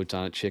Nigerian goats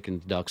on it,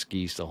 chickens, ducks,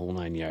 geese, the whole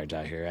 9 yards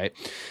out here, right?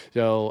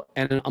 So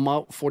and I'm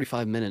out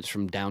 45 minutes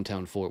from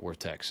downtown Fort Worth,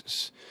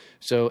 Texas.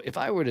 So if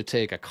I were to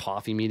take a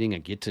coffee meeting, a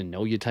get to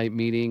know you type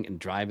meeting, and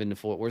drive into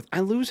Fort Worth, I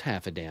lose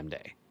half a damn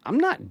day. I'm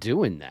not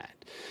doing that.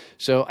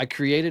 So I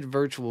created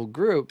virtual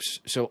groups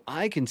so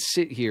I can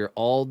sit here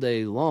all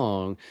day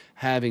long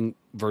having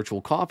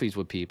virtual coffees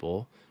with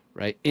people,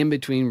 right? In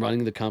between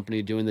running the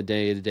company, doing the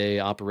day-to-day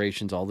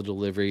operations, all the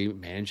delivery,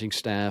 managing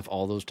staff,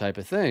 all those type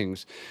of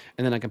things.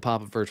 And then I can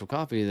pop a virtual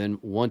coffee. Then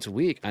once a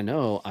week, I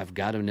know I've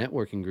got a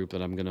networking group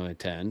that I'm going to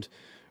attend,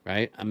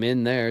 right? I'm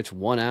in there. It's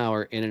 1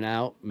 hour in and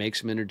out, make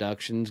some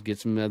introductions, get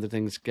some other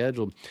things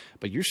scheduled.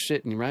 But you're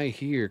sitting right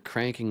here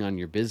cranking on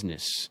your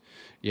business,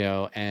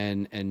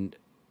 and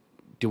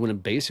doing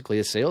basically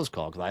a sales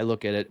call. Because I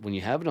look at it, when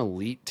you have an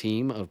elite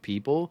team of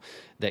people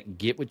that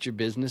get what your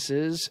business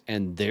is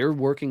and they're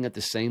working at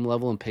the same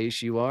level and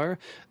pace you are,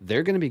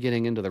 they're going to be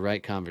getting into the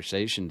right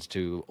conversations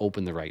to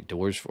open the right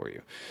doors for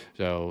you.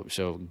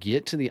 So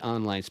get to the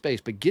online space,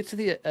 but get to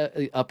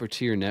the upper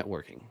tier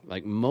networking.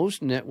 Like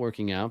most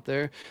networking out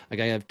there, like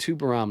I have two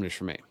barometers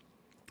for me.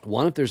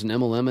 One, if there's an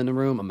MLM in the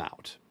room, I'm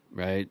out.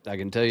 Right? I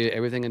can tell you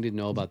everything I need to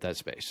know about that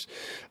space.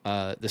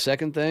 The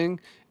second thing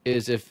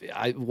is if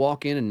I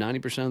walk in and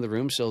 90% of the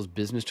room sells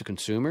business to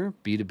consumer,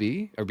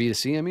 B2B or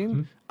B2C,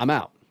 Mhm. I'm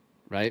out,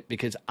 right?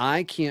 Because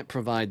I can't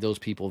provide those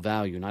people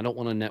value, and I don't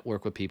want to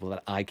network with people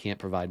that I can't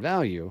provide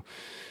value,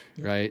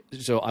 Yeah. right?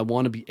 So I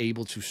want to be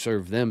able to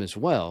serve them as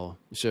well.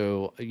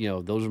 So,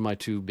 those are my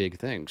two big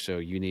things. So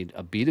you need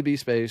a B2B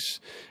space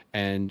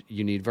and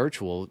you need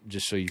virtual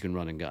just so you can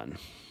run and gun.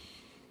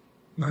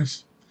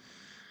 Nice.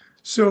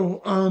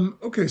 So,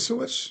 okay, so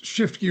let's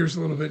shift gears a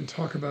little bit and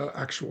talk about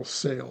actual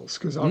sales,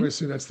 because Mhm.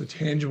 obviously that's the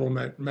tangible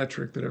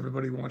metric that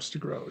everybody wants to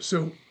grow.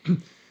 So,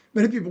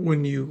 many people,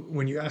 when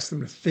you ask them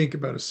to think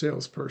about a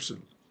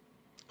salesperson,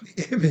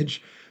 the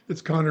image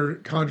that's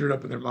conjured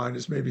up in their mind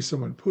is maybe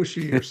someone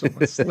pushy or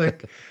someone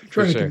slick, For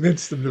trying to sure.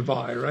 convince them to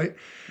buy, right?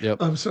 Yep.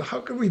 So, how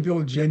can we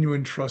build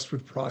genuine trust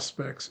with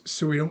prospects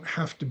so we don't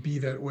have to be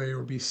that way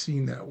or be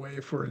seen that way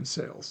if we're in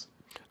sales?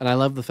 And I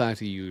love the fact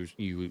that you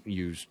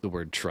use the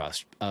word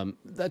trust.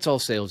 That's all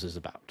sales is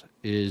about,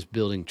 is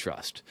building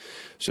trust.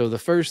 So the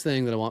first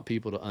thing that I want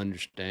people to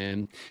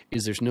understand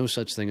is there's no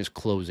such thing as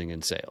closing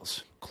in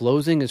sales.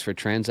 Closing is for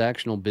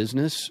transactional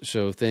business.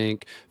 So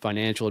think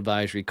financial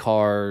advisory,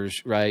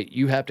 cars, right?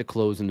 You have to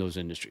close in those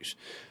industries.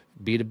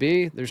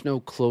 B2B, there's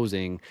no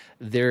closing.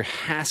 There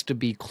has to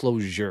be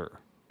closure.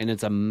 And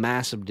it's a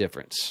massive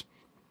difference.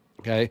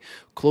 Okay.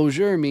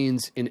 Closure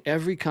means in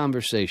every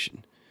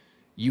conversation,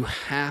 you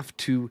have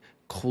to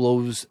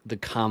close the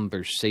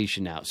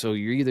conversation out. So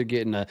you're either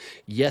getting a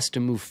yes to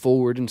move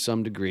forward in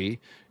some degree,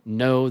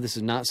 no, this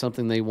is not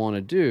something they want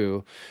to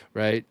do,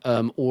 right?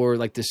 Or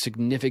like the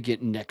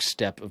significant next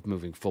step of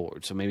moving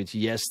forward. So maybe it's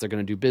yes, they're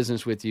going to do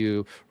business with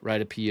you,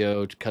 write a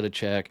PO, to cut a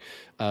check.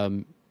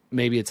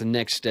 maybe it's a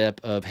next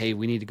step of, hey,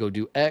 we need to go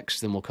do X,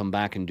 then we'll come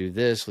back and do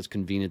this. Let's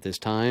convene at this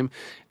time.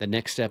 The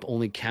next step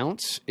only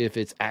counts if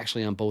it's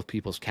actually on both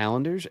people's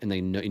calendars and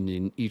they know,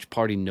 and each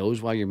party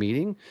knows why you're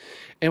meeting,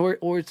 and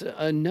or it's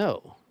a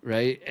no,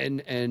 right?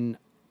 And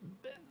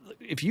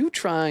if you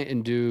try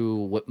and do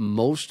what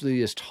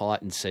mostly is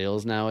taught in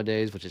sales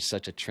nowadays, which is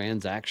such a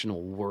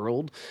transactional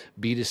world,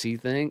 B2C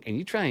thing, and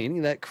you try any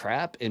of that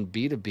crap in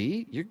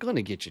B2B, you're going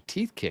to get your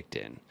teeth kicked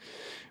in,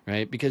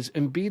 right? Because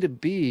in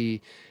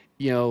B2B,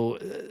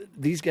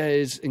 these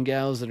guys and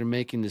gals that are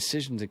making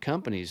decisions at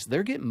companies,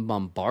 they're getting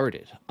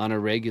bombarded on a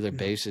regular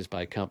basis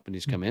by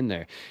companies come in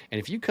there.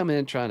 And if you come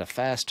in trying to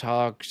fast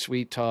talk,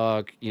 sweet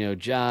talk,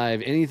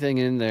 jive, anything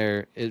in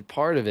there is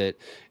part of it,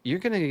 you're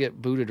going to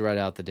get booted right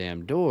out the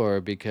damn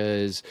door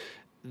because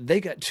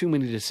they got too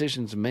many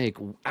decisions to make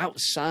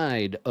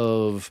outside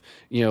of,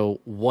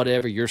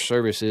 whatever your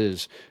service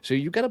is. So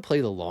you got to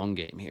play the long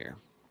game here.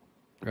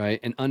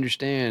 Right. And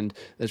understand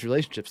those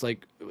relationships.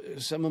 Like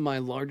some of my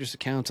largest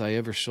accounts I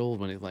ever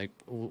sold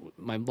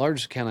my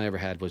largest account I ever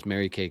had was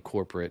Mary Kay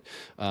Corporate,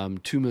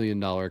 $2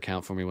 million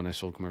account for me when I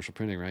sold commercial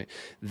printing. Right.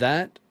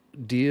 That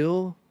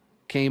deal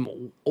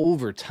came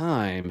over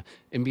time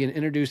and being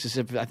introduced as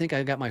if I think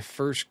I got my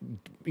first,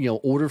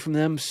 order from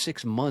them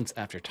 6 months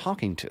after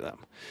talking to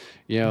them,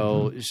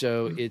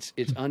 so it's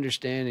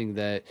understanding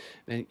that,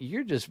 man,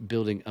 you're just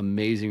building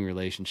amazing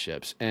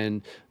relationships.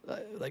 And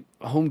like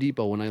Home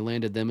Depot, when I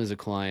landed them as a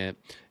client,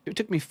 it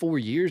took me 4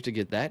 years to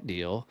get that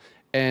deal.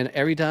 And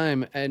every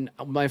time, and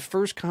my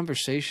first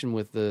conversation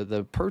with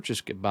the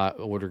purchase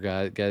order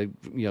guy,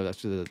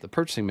 that's the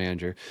purchasing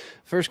manager,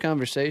 first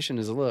conversation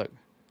is, look,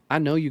 I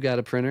know you got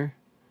a printer.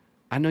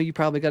 I know you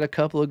probably got a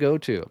couple to go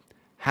to.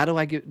 How do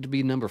I get to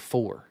be number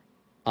 4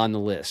 on the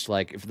list?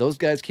 Like, if those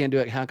guys can't do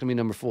it, how can we be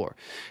number 4?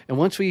 And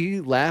once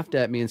he laughed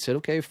at me and said,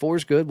 okay, 4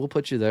 is good, we'll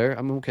put you there,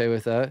 I'm okay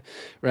with that,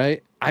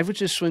 right? I would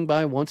just swing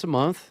by once a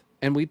month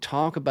and we'd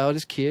talk about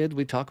his kid,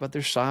 we'd talk about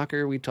their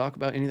soccer, we'd talk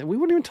about anything. We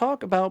wouldn't even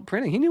talk about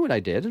printing. He knew what I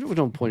did. There was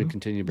no point in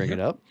continuing to bring it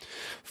up.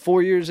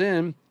 4 years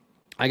in,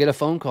 I get a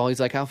phone call. He's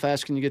like, how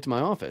fast can you get to my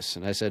office?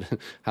 And I said,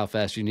 how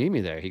fast do you need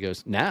me there? He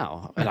goes,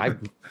 now. And I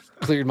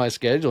cleared my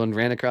schedule and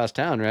ran across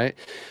town, right?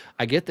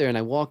 I get there and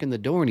I walk in the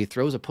door and he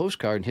throws a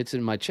postcard and hits it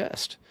in my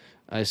chest.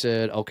 I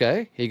said,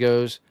 okay. He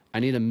goes, I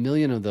need 1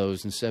 million of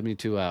those in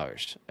 72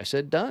 hours. I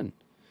said, done.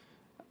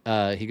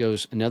 He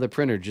goes, another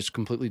printer just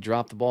completely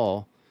dropped the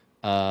ball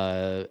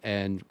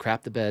and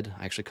crapped the bed.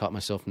 I actually caught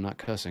myself from not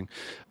cussing.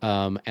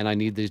 And I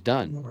need these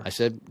done. I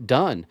said,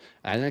 done.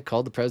 And I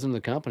called the president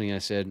of the company. I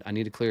said, I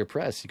need to clear a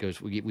press. He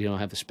goes, we don't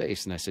have the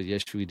space. And I said,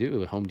 yes, we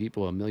do. At Home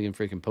Depot, 1 million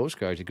freaking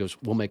postcards. He goes,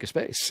 we'll make a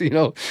space,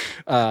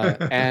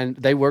 and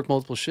they worked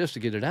multiple shifts to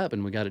get it up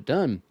and we got it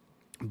done.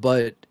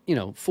 But,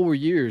 4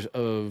 years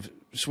of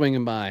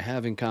swinging by,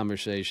 having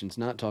conversations,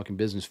 not talking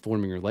business,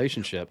 forming a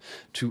relationship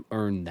to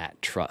earn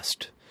that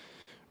trust.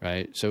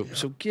 Right. So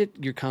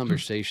get your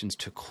conversations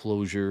to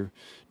closure.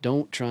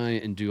 Don't try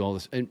and do all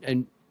this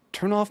and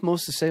turn off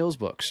most of the sales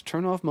books,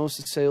 turn off most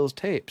of the sales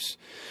tapes.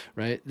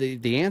 Right.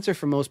 The answer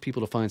for most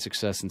people to find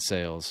success in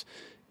sales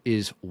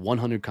is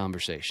 100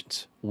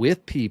 conversations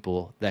with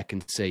people that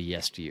can say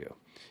yes to you.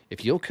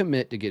 If you'll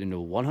commit to get into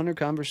 100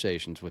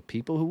 conversations with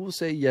people who will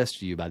say yes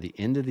to you by the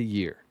end of the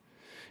year,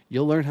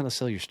 you'll learn how to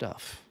sell your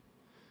stuff.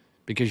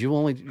 Because you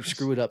only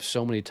screw it up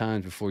so many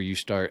times before you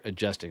start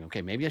adjusting.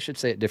 Okay, maybe I should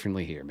say it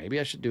differently here. Maybe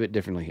I should do it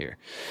differently here,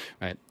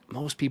 right?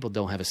 Most people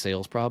don't have a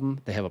sales problem.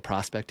 They have a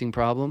prospecting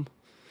problem.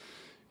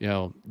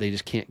 They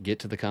just can't get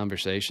to the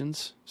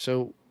conversations.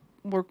 So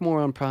work more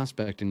on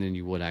prospecting than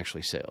you would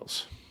actually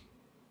sales.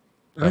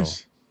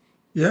 Nice.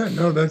 Yeah,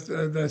 no, that's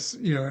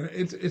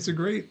it's a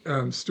great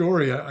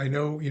story. I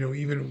know,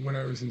 even when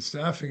I was in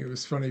staffing, it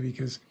was funny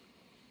because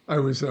I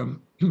was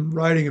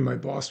riding and my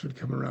boss would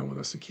come around with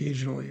us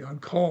occasionally on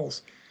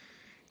calls.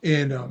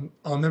 And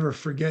I'll never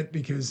forget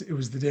because it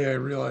was the day I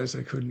realized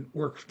I couldn't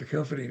work for the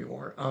company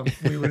anymore.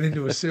 We went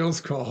into a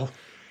sales call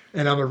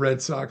and I'm a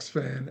Red Sox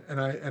fan. And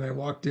I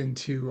walked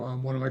into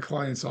one of my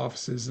clients'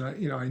 offices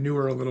and I knew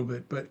her a little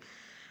bit, but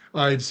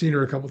I'd seen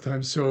her a couple of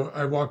times. So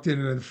I walked in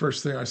and the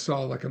first thing I saw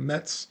like a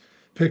Mets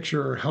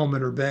picture or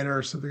helmet or banner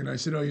or something. And I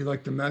said, oh, you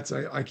like the Mets?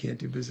 I can't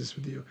do business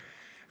with you.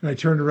 And I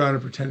turned around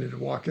and pretended to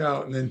walk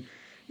out. And then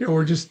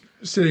we're just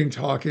sitting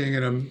talking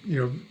and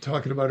I'm,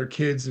 talking about her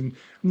kids and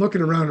I'm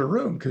looking around her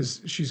room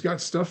because she's got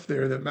stuff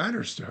there that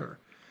matters to her.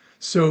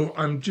 So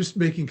I'm just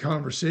making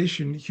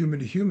conversation human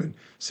to human.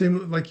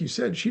 Same, like you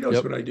said, she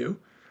knows what I do.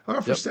 I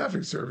offer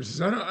staffing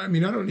services. I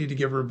don't need to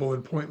give her a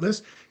bullet point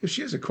list. If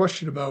she has a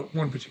question about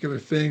one particular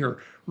thing or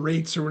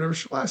rates or whatever,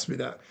 she'll ask me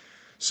that.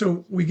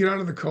 So we get out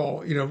of the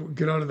call,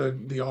 get out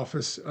of the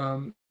office.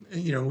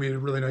 We had a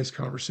really nice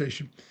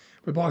conversation.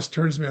 My boss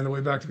turns to me on the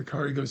way back to the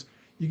car. He goes,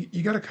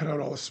 you got to cut out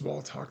all the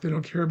small talk. They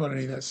don't care about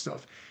any of that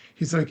stuff.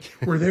 He's like,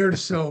 we're there to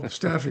sell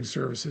staffing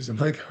services. I'm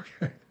like,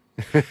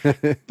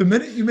 okay. The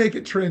minute you make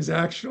it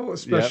transactional,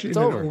 especially in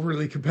an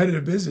overly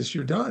competitive business,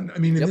 you're done. I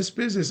mean, in this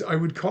business, I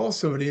would call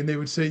somebody and they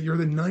would say, you're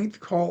the 9th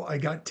call I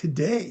got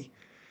today.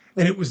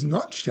 And it was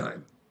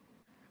lunchtime.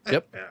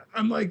 Yep.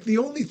 I'm like, the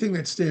only thing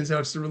that stands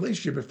out is the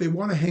relationship. If they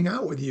want to hang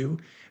out with you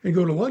and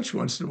go to lunch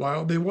once in a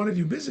while, they want to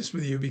do business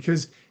with you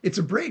because it's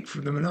a break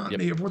from the Yep.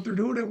 monotony of what they're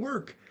doing at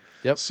work.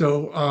 Yep.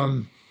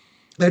 So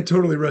that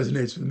totally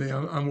resonates with me.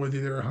 I'm with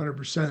you there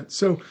 100%.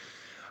 So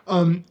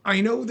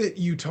I know that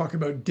you talk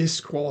about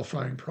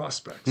disqualifying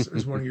prospects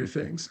as one of your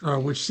things,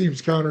 which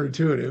seems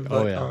counterintuitive,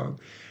 Oh but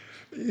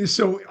yeah.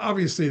 so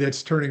obviously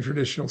that's turning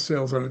traditional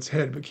sales on its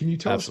head. But can you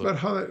tell us Absolutely.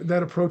 about how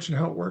that approach and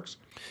how it works?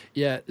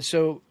 Yeah.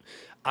 So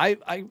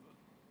I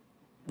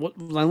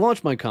when I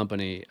launched my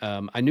company,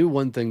 I knew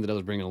one thing that I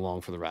was bringing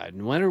along for the ride.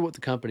 No matter what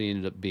the company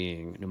ended up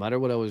being, no matter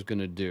what I was going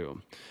to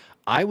do,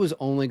 I was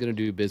only going to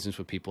do business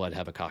with people I'd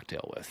have a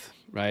cocktail with,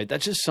 right?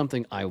 That's just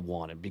something I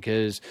wanted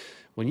because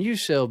when you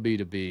sell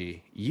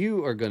B2B,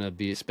 you are going to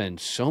be spend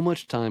so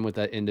much time with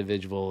that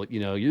individual.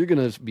 You're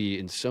going to be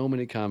in so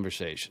many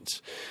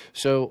conversations.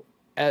 So,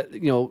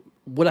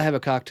 would I have a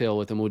cocktail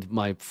with them with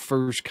my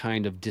first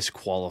kind of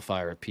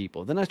disqualifier of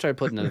people? Then I started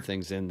putting other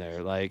things in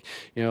there, like,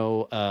 you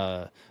know,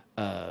 uh,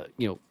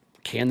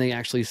 can they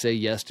actually say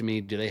yes to me?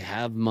 Do they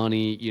have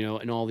money?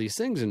 And all these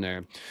things in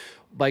there.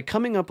 By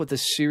coming up with a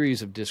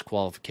series of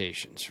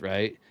disqualifications,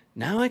 right?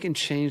 Now I can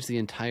change the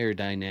entire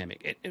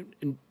dynamic.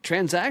 And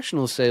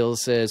transactional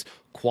sales says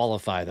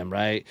qualify them,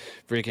 right?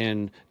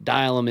 Freaking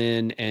dial them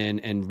in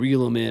and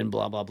reel them in,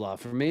 blah, blah, blah.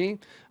 For me,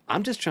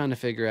 I'm just trying to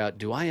figure out,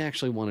 do I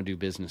actually want to do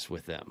business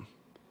with them?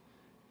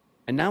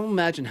 And now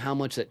imagine how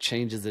much that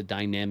changes the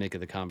dynamic of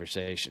the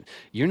conversation.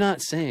 You're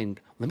not saying,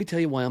 let me tell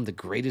you why I'm the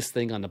greatest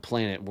thing on the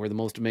planet and we're the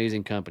most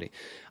amazing company.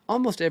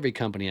 Almost every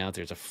company out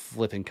there is a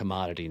flipping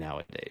commodity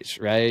nowadays,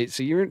 right?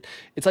 So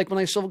it's like when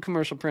I sold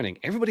commercial printing.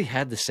 Everybody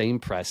had the same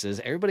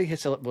presses. Everybody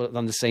had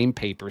on the same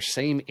paper,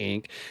 same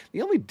ink.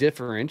 The only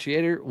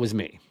differentiator was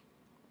me.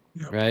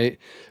 Yeah. Right.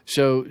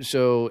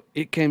 So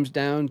it comes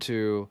down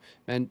to,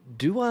 man,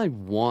 do I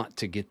want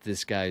to get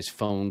this guy's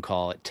phone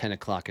call at 10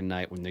 o'clock at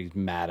night when he's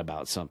mad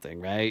about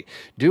something? Right.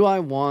 Do I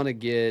want to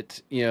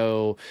get,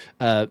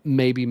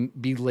 maybe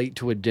be late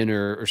to a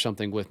dinner or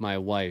something with my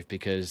wife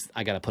because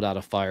I got to put out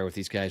a fire with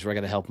these guys or I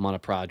got to help them on a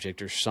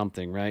project or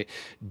something. Right.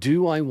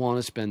 Do I want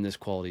to spend this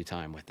quality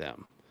time with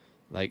them?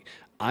 Like,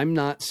 I'm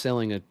not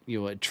selling a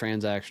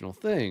transactional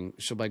thing.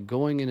 So by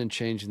going in and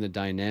changing the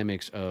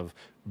dynamics of,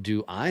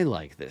 do I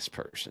like this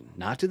person?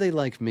 Not do they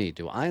like me?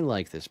 Do I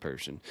like this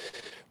person?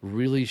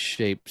 Really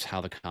shapes how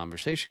the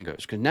conversation goes.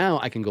 Because now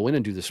I can go in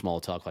and do the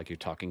small talk like you're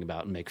talking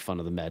about and make fun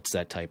of the Mets,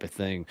 that type of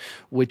thing,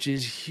 which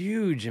is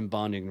huge in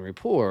bonding and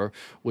rapport,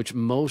 which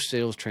most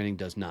sales training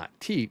does not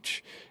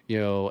teach.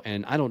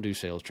 And I don't do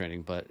sales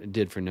training, but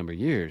did for a number of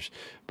years.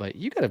 But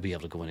you got to be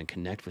able to go in and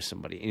connect with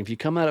somebody. And if you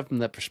come at it from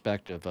that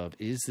perspective of,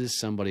 is this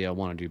somebody I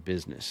want to do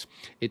business?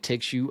 It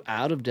takes you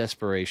out of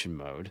desperation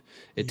mode.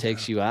 It Yeah.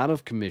 takes you out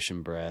of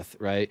commission breath,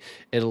 right?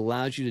 It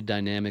allows you to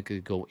dynamically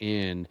go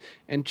in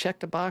and check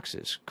the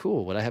boxes.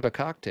 Cool. Would I have a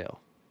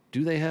cocktail?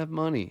 Do they have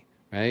money?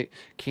 Right?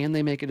 Can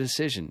they make a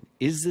decision?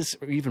 Is this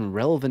even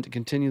relevant to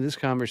continue this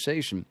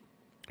conversation?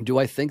 Do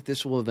I think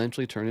this will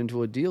eventually turn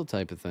into a deal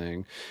type of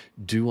thing?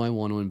 Do I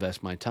want to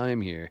invest my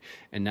time here?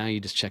 And now you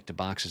just check the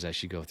boxes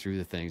as you go through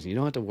the things. And you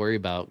don't have to worry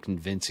about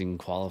convincing,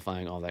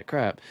 qualifying, all that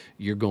crap.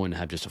 You're going to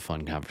have just a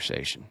fun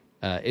conversation.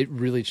 It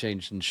really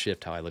changed and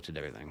shifted how I looked at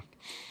everything.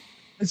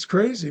 It's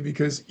crazy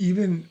because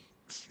even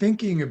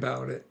thinking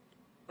about it,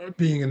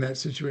 being in that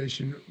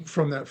situation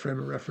from that frame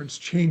of reference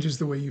changes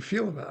the way you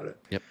feel about it.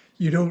 Yep.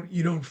 You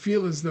don't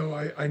feel as though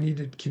I need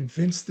to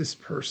convince this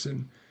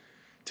person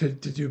to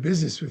do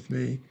business with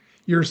me.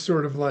 You're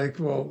sort of like,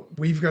 well,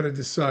 we've got to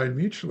decide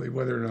mutually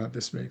whether or not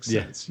this makes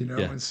Yeah. sense. Yeah.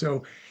 And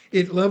so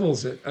it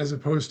levels it as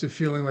opposed to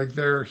feeling like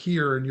they're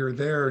here and you're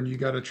there and you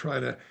got to try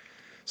to.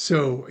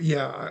 So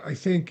yeah, I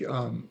think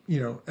and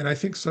I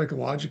think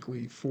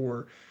psychologically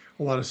for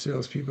a lot of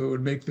salespeople, it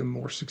would make them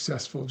more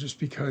successful just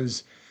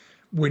because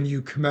when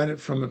you come at it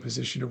from a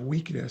position of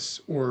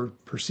weakness or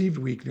perceived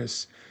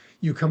weakness,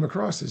 you come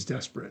across as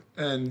desperate,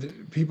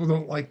 and people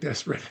don't like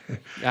desperate.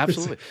 it's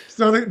Absolutely. it's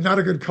not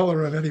a good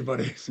color on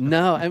anybody.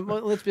 No, and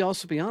well,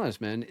 also be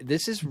honest, man.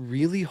 This is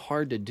really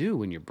hard to do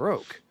when you're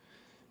broke.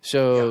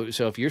 Yeah,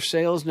 So if your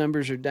sales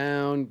numbers are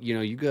down,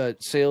 you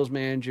got sales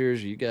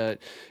managers, you got,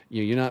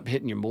 you're not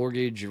hitting your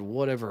mortgage or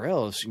whatever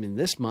else. I mean,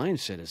 this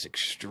mindset is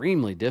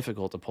extremely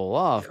difficult to pull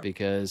off yeah,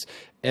 because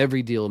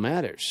every deal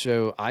matters.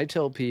 So I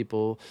tell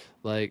people,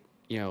 like,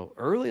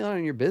 early on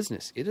in your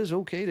business, it is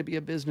okay to be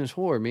a business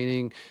whore,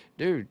 meaning,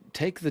 dude,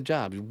 take the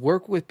jobs,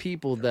 work with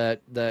people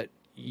that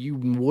you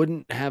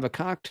wouldn't have a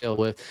cocktail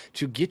with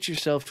to get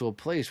yourself to a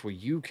place where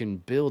you can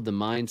build the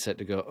mindset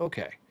to go,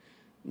 okay,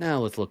 now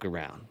let's look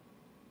around.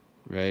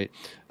 Right.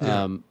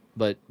 yeah,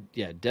 But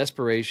yeah,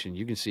 desperation,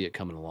 you can see it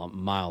coming a long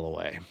mile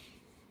away.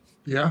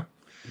 yeah.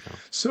 You know?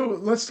 So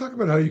let's talk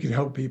about how you can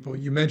help people.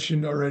 You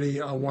mentioned already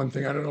one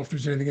thing. I don't know if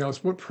there's anything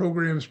else. What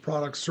programs,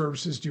 products,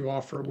 services do you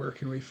offer? Where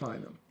can we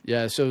find them?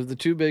 Yeah, so the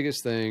two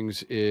biggest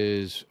things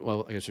is,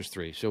 well, I guess there's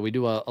three. So we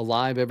do a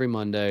live every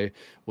Monday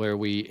where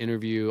we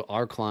interview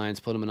our clients,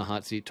 put them in a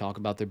hot seat, talk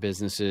about their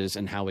businesses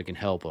and how we can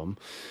help them.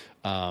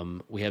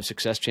 We have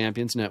Success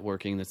Champions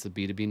Networking. That's the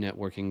B2B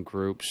networking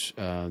groups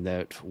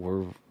that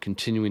we're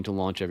continuing to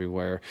launch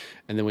everywhere.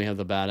 And then we have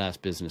the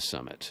Badass Business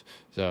Summit.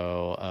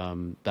 So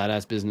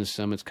Badass Business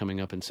Summit's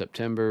coming up in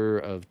September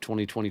of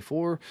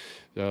 2024.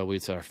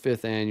 It's our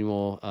 5th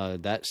annual.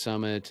 That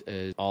summit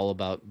is all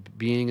about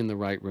being in the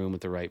right room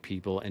with the right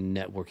people and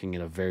networking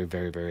at a very,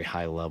 very, very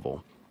high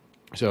level.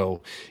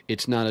 So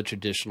it's not a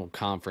traditional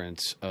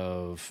conference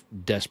of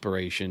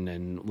desperation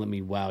and let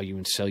me wow you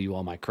and sell you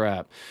all my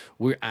crap.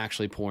 We're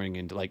actually pouring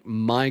into, like,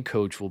 my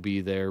coach will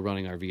be there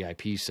running our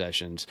VIP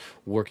sessions,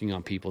 working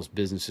on people's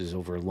businesses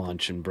over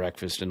lunch and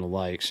breakfast and the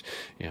likes.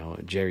 You know,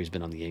 Jerry's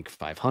been on the Inc.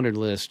 500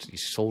 list.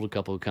 He's sold a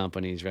couple of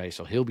companies, right?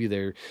 So he'll be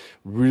there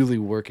really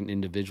working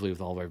individually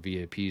with all of our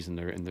VIPs and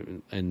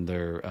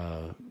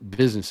their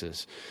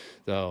businesses.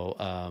 So,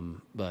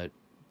 but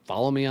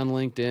follow me on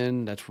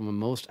LinkedIn. That's where I'm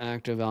most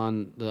active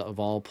on of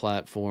all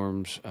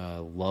platforms.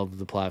 Love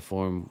the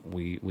platform.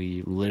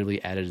 We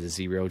literally added a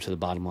 0 to the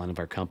bottom line of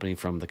our company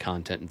from the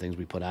content and things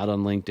we put out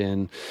on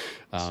LinkedIn.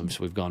 So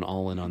we've gone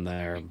all in on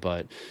there.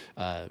 But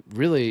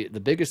really,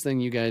 the biggest thing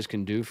you guys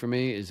can do for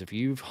me is if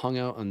you've hung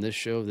out on this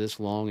show this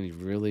long and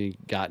you've really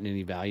gotten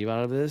any value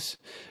out of this,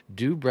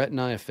 do Brett and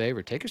I a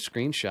favor. Take a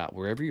screenshot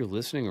wherever you're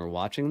listening or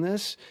watching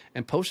this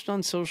and post it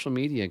on social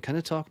media and kind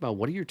of talk about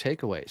what are your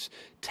takeaways.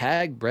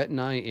 Tag Brett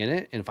and I in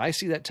it. And if I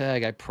see that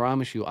tag, I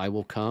promise you I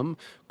will come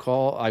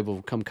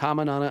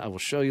comment on it. I will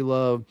show you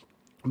love.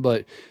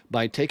 But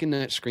by taking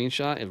that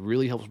screenshot, it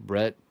really helps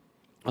Brett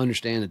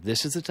understand that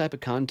this is the type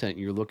of content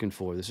you're looking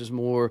for. This is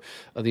more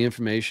of the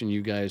information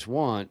you guys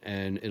want,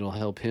 and it'll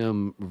help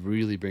him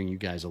really bring you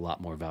guys a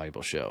lot more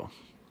valuable show.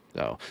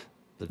 So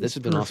this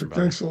has been awesome,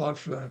 brother. Thanks a lot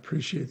for that.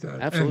 Appreciate that.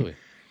 Absolutely. And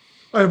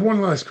I have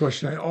one last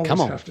question I always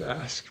have to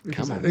ask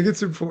because I think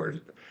it's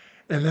important.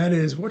 And that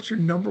is, what's your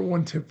number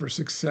one tip for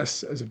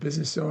success as a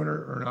business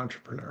owner or an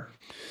entrepreneur?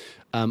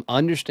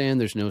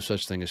 Understand there's no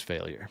such thing as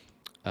failure.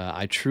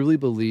 I truly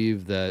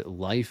believe that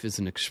life is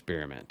an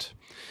experiment.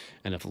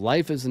 And if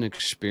life is an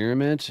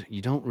experiment,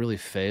 you don't really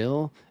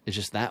fail. It's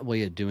just that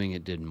way of doing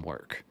it didn't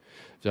work.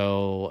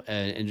 So,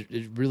 and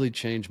it really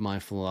changed my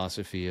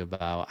philosophy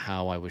about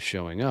how I was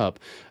showing up.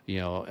 You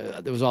know,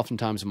 there was often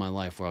times in my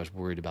life where I was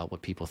worried about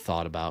what people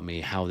thought about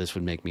me, how this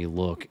would make me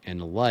look and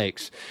the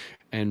likes.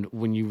 And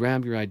when you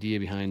wrap your idea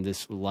behind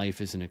this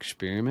life is an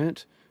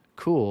experiment,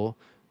 cool,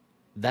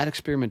 that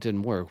experiment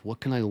didn't work. What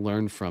can I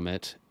learn from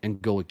it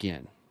and go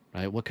again?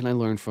 Right? What can I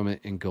learn from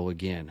it and go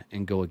again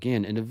and go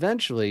again? And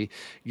eventually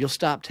you'll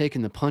stop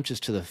taking the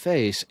punches to the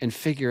face and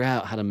figure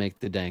out how to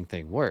make the dang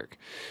thing work.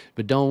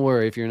 But don't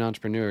worry, if you're an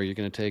entrepreneur, you're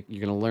going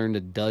to learn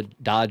to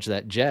dodge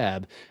that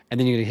jab, and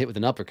then you're going to hit with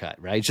an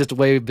uppercut, right? It's just the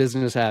way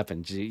business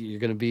happens. You're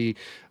going to be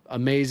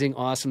amazing,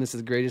 awesome. This is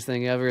the greatest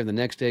thing ever. And the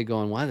next day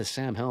going, why the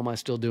Sam, how am I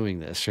still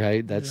doing this?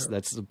 Right? That's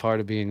the part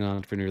of being an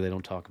entrepreneur they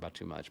don't talk about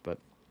too much, but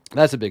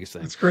that's the biggest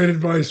thing. That's great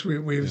advice.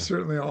 We've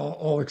certainly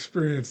all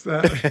experienced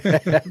that,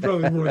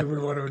 probably more than we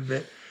want to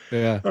admit.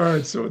 Yeah. All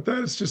right. So with that,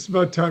 it's just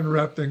about time to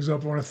wrap things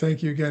up. I want to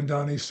thank you again,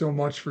 Donnie, so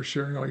much for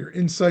sharing all your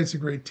insights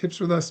and great tips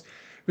with us.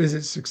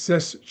 Visit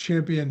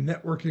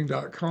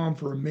successchampionnetworking.com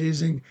for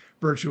amazing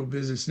virtual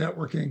business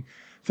networking.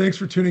 Thanks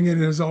for tuning in.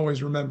 And as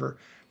always, remember,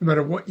 no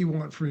matter what you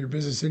want from your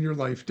business and your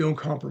life, don't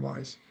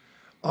compromise.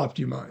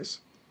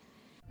 optYOUmize.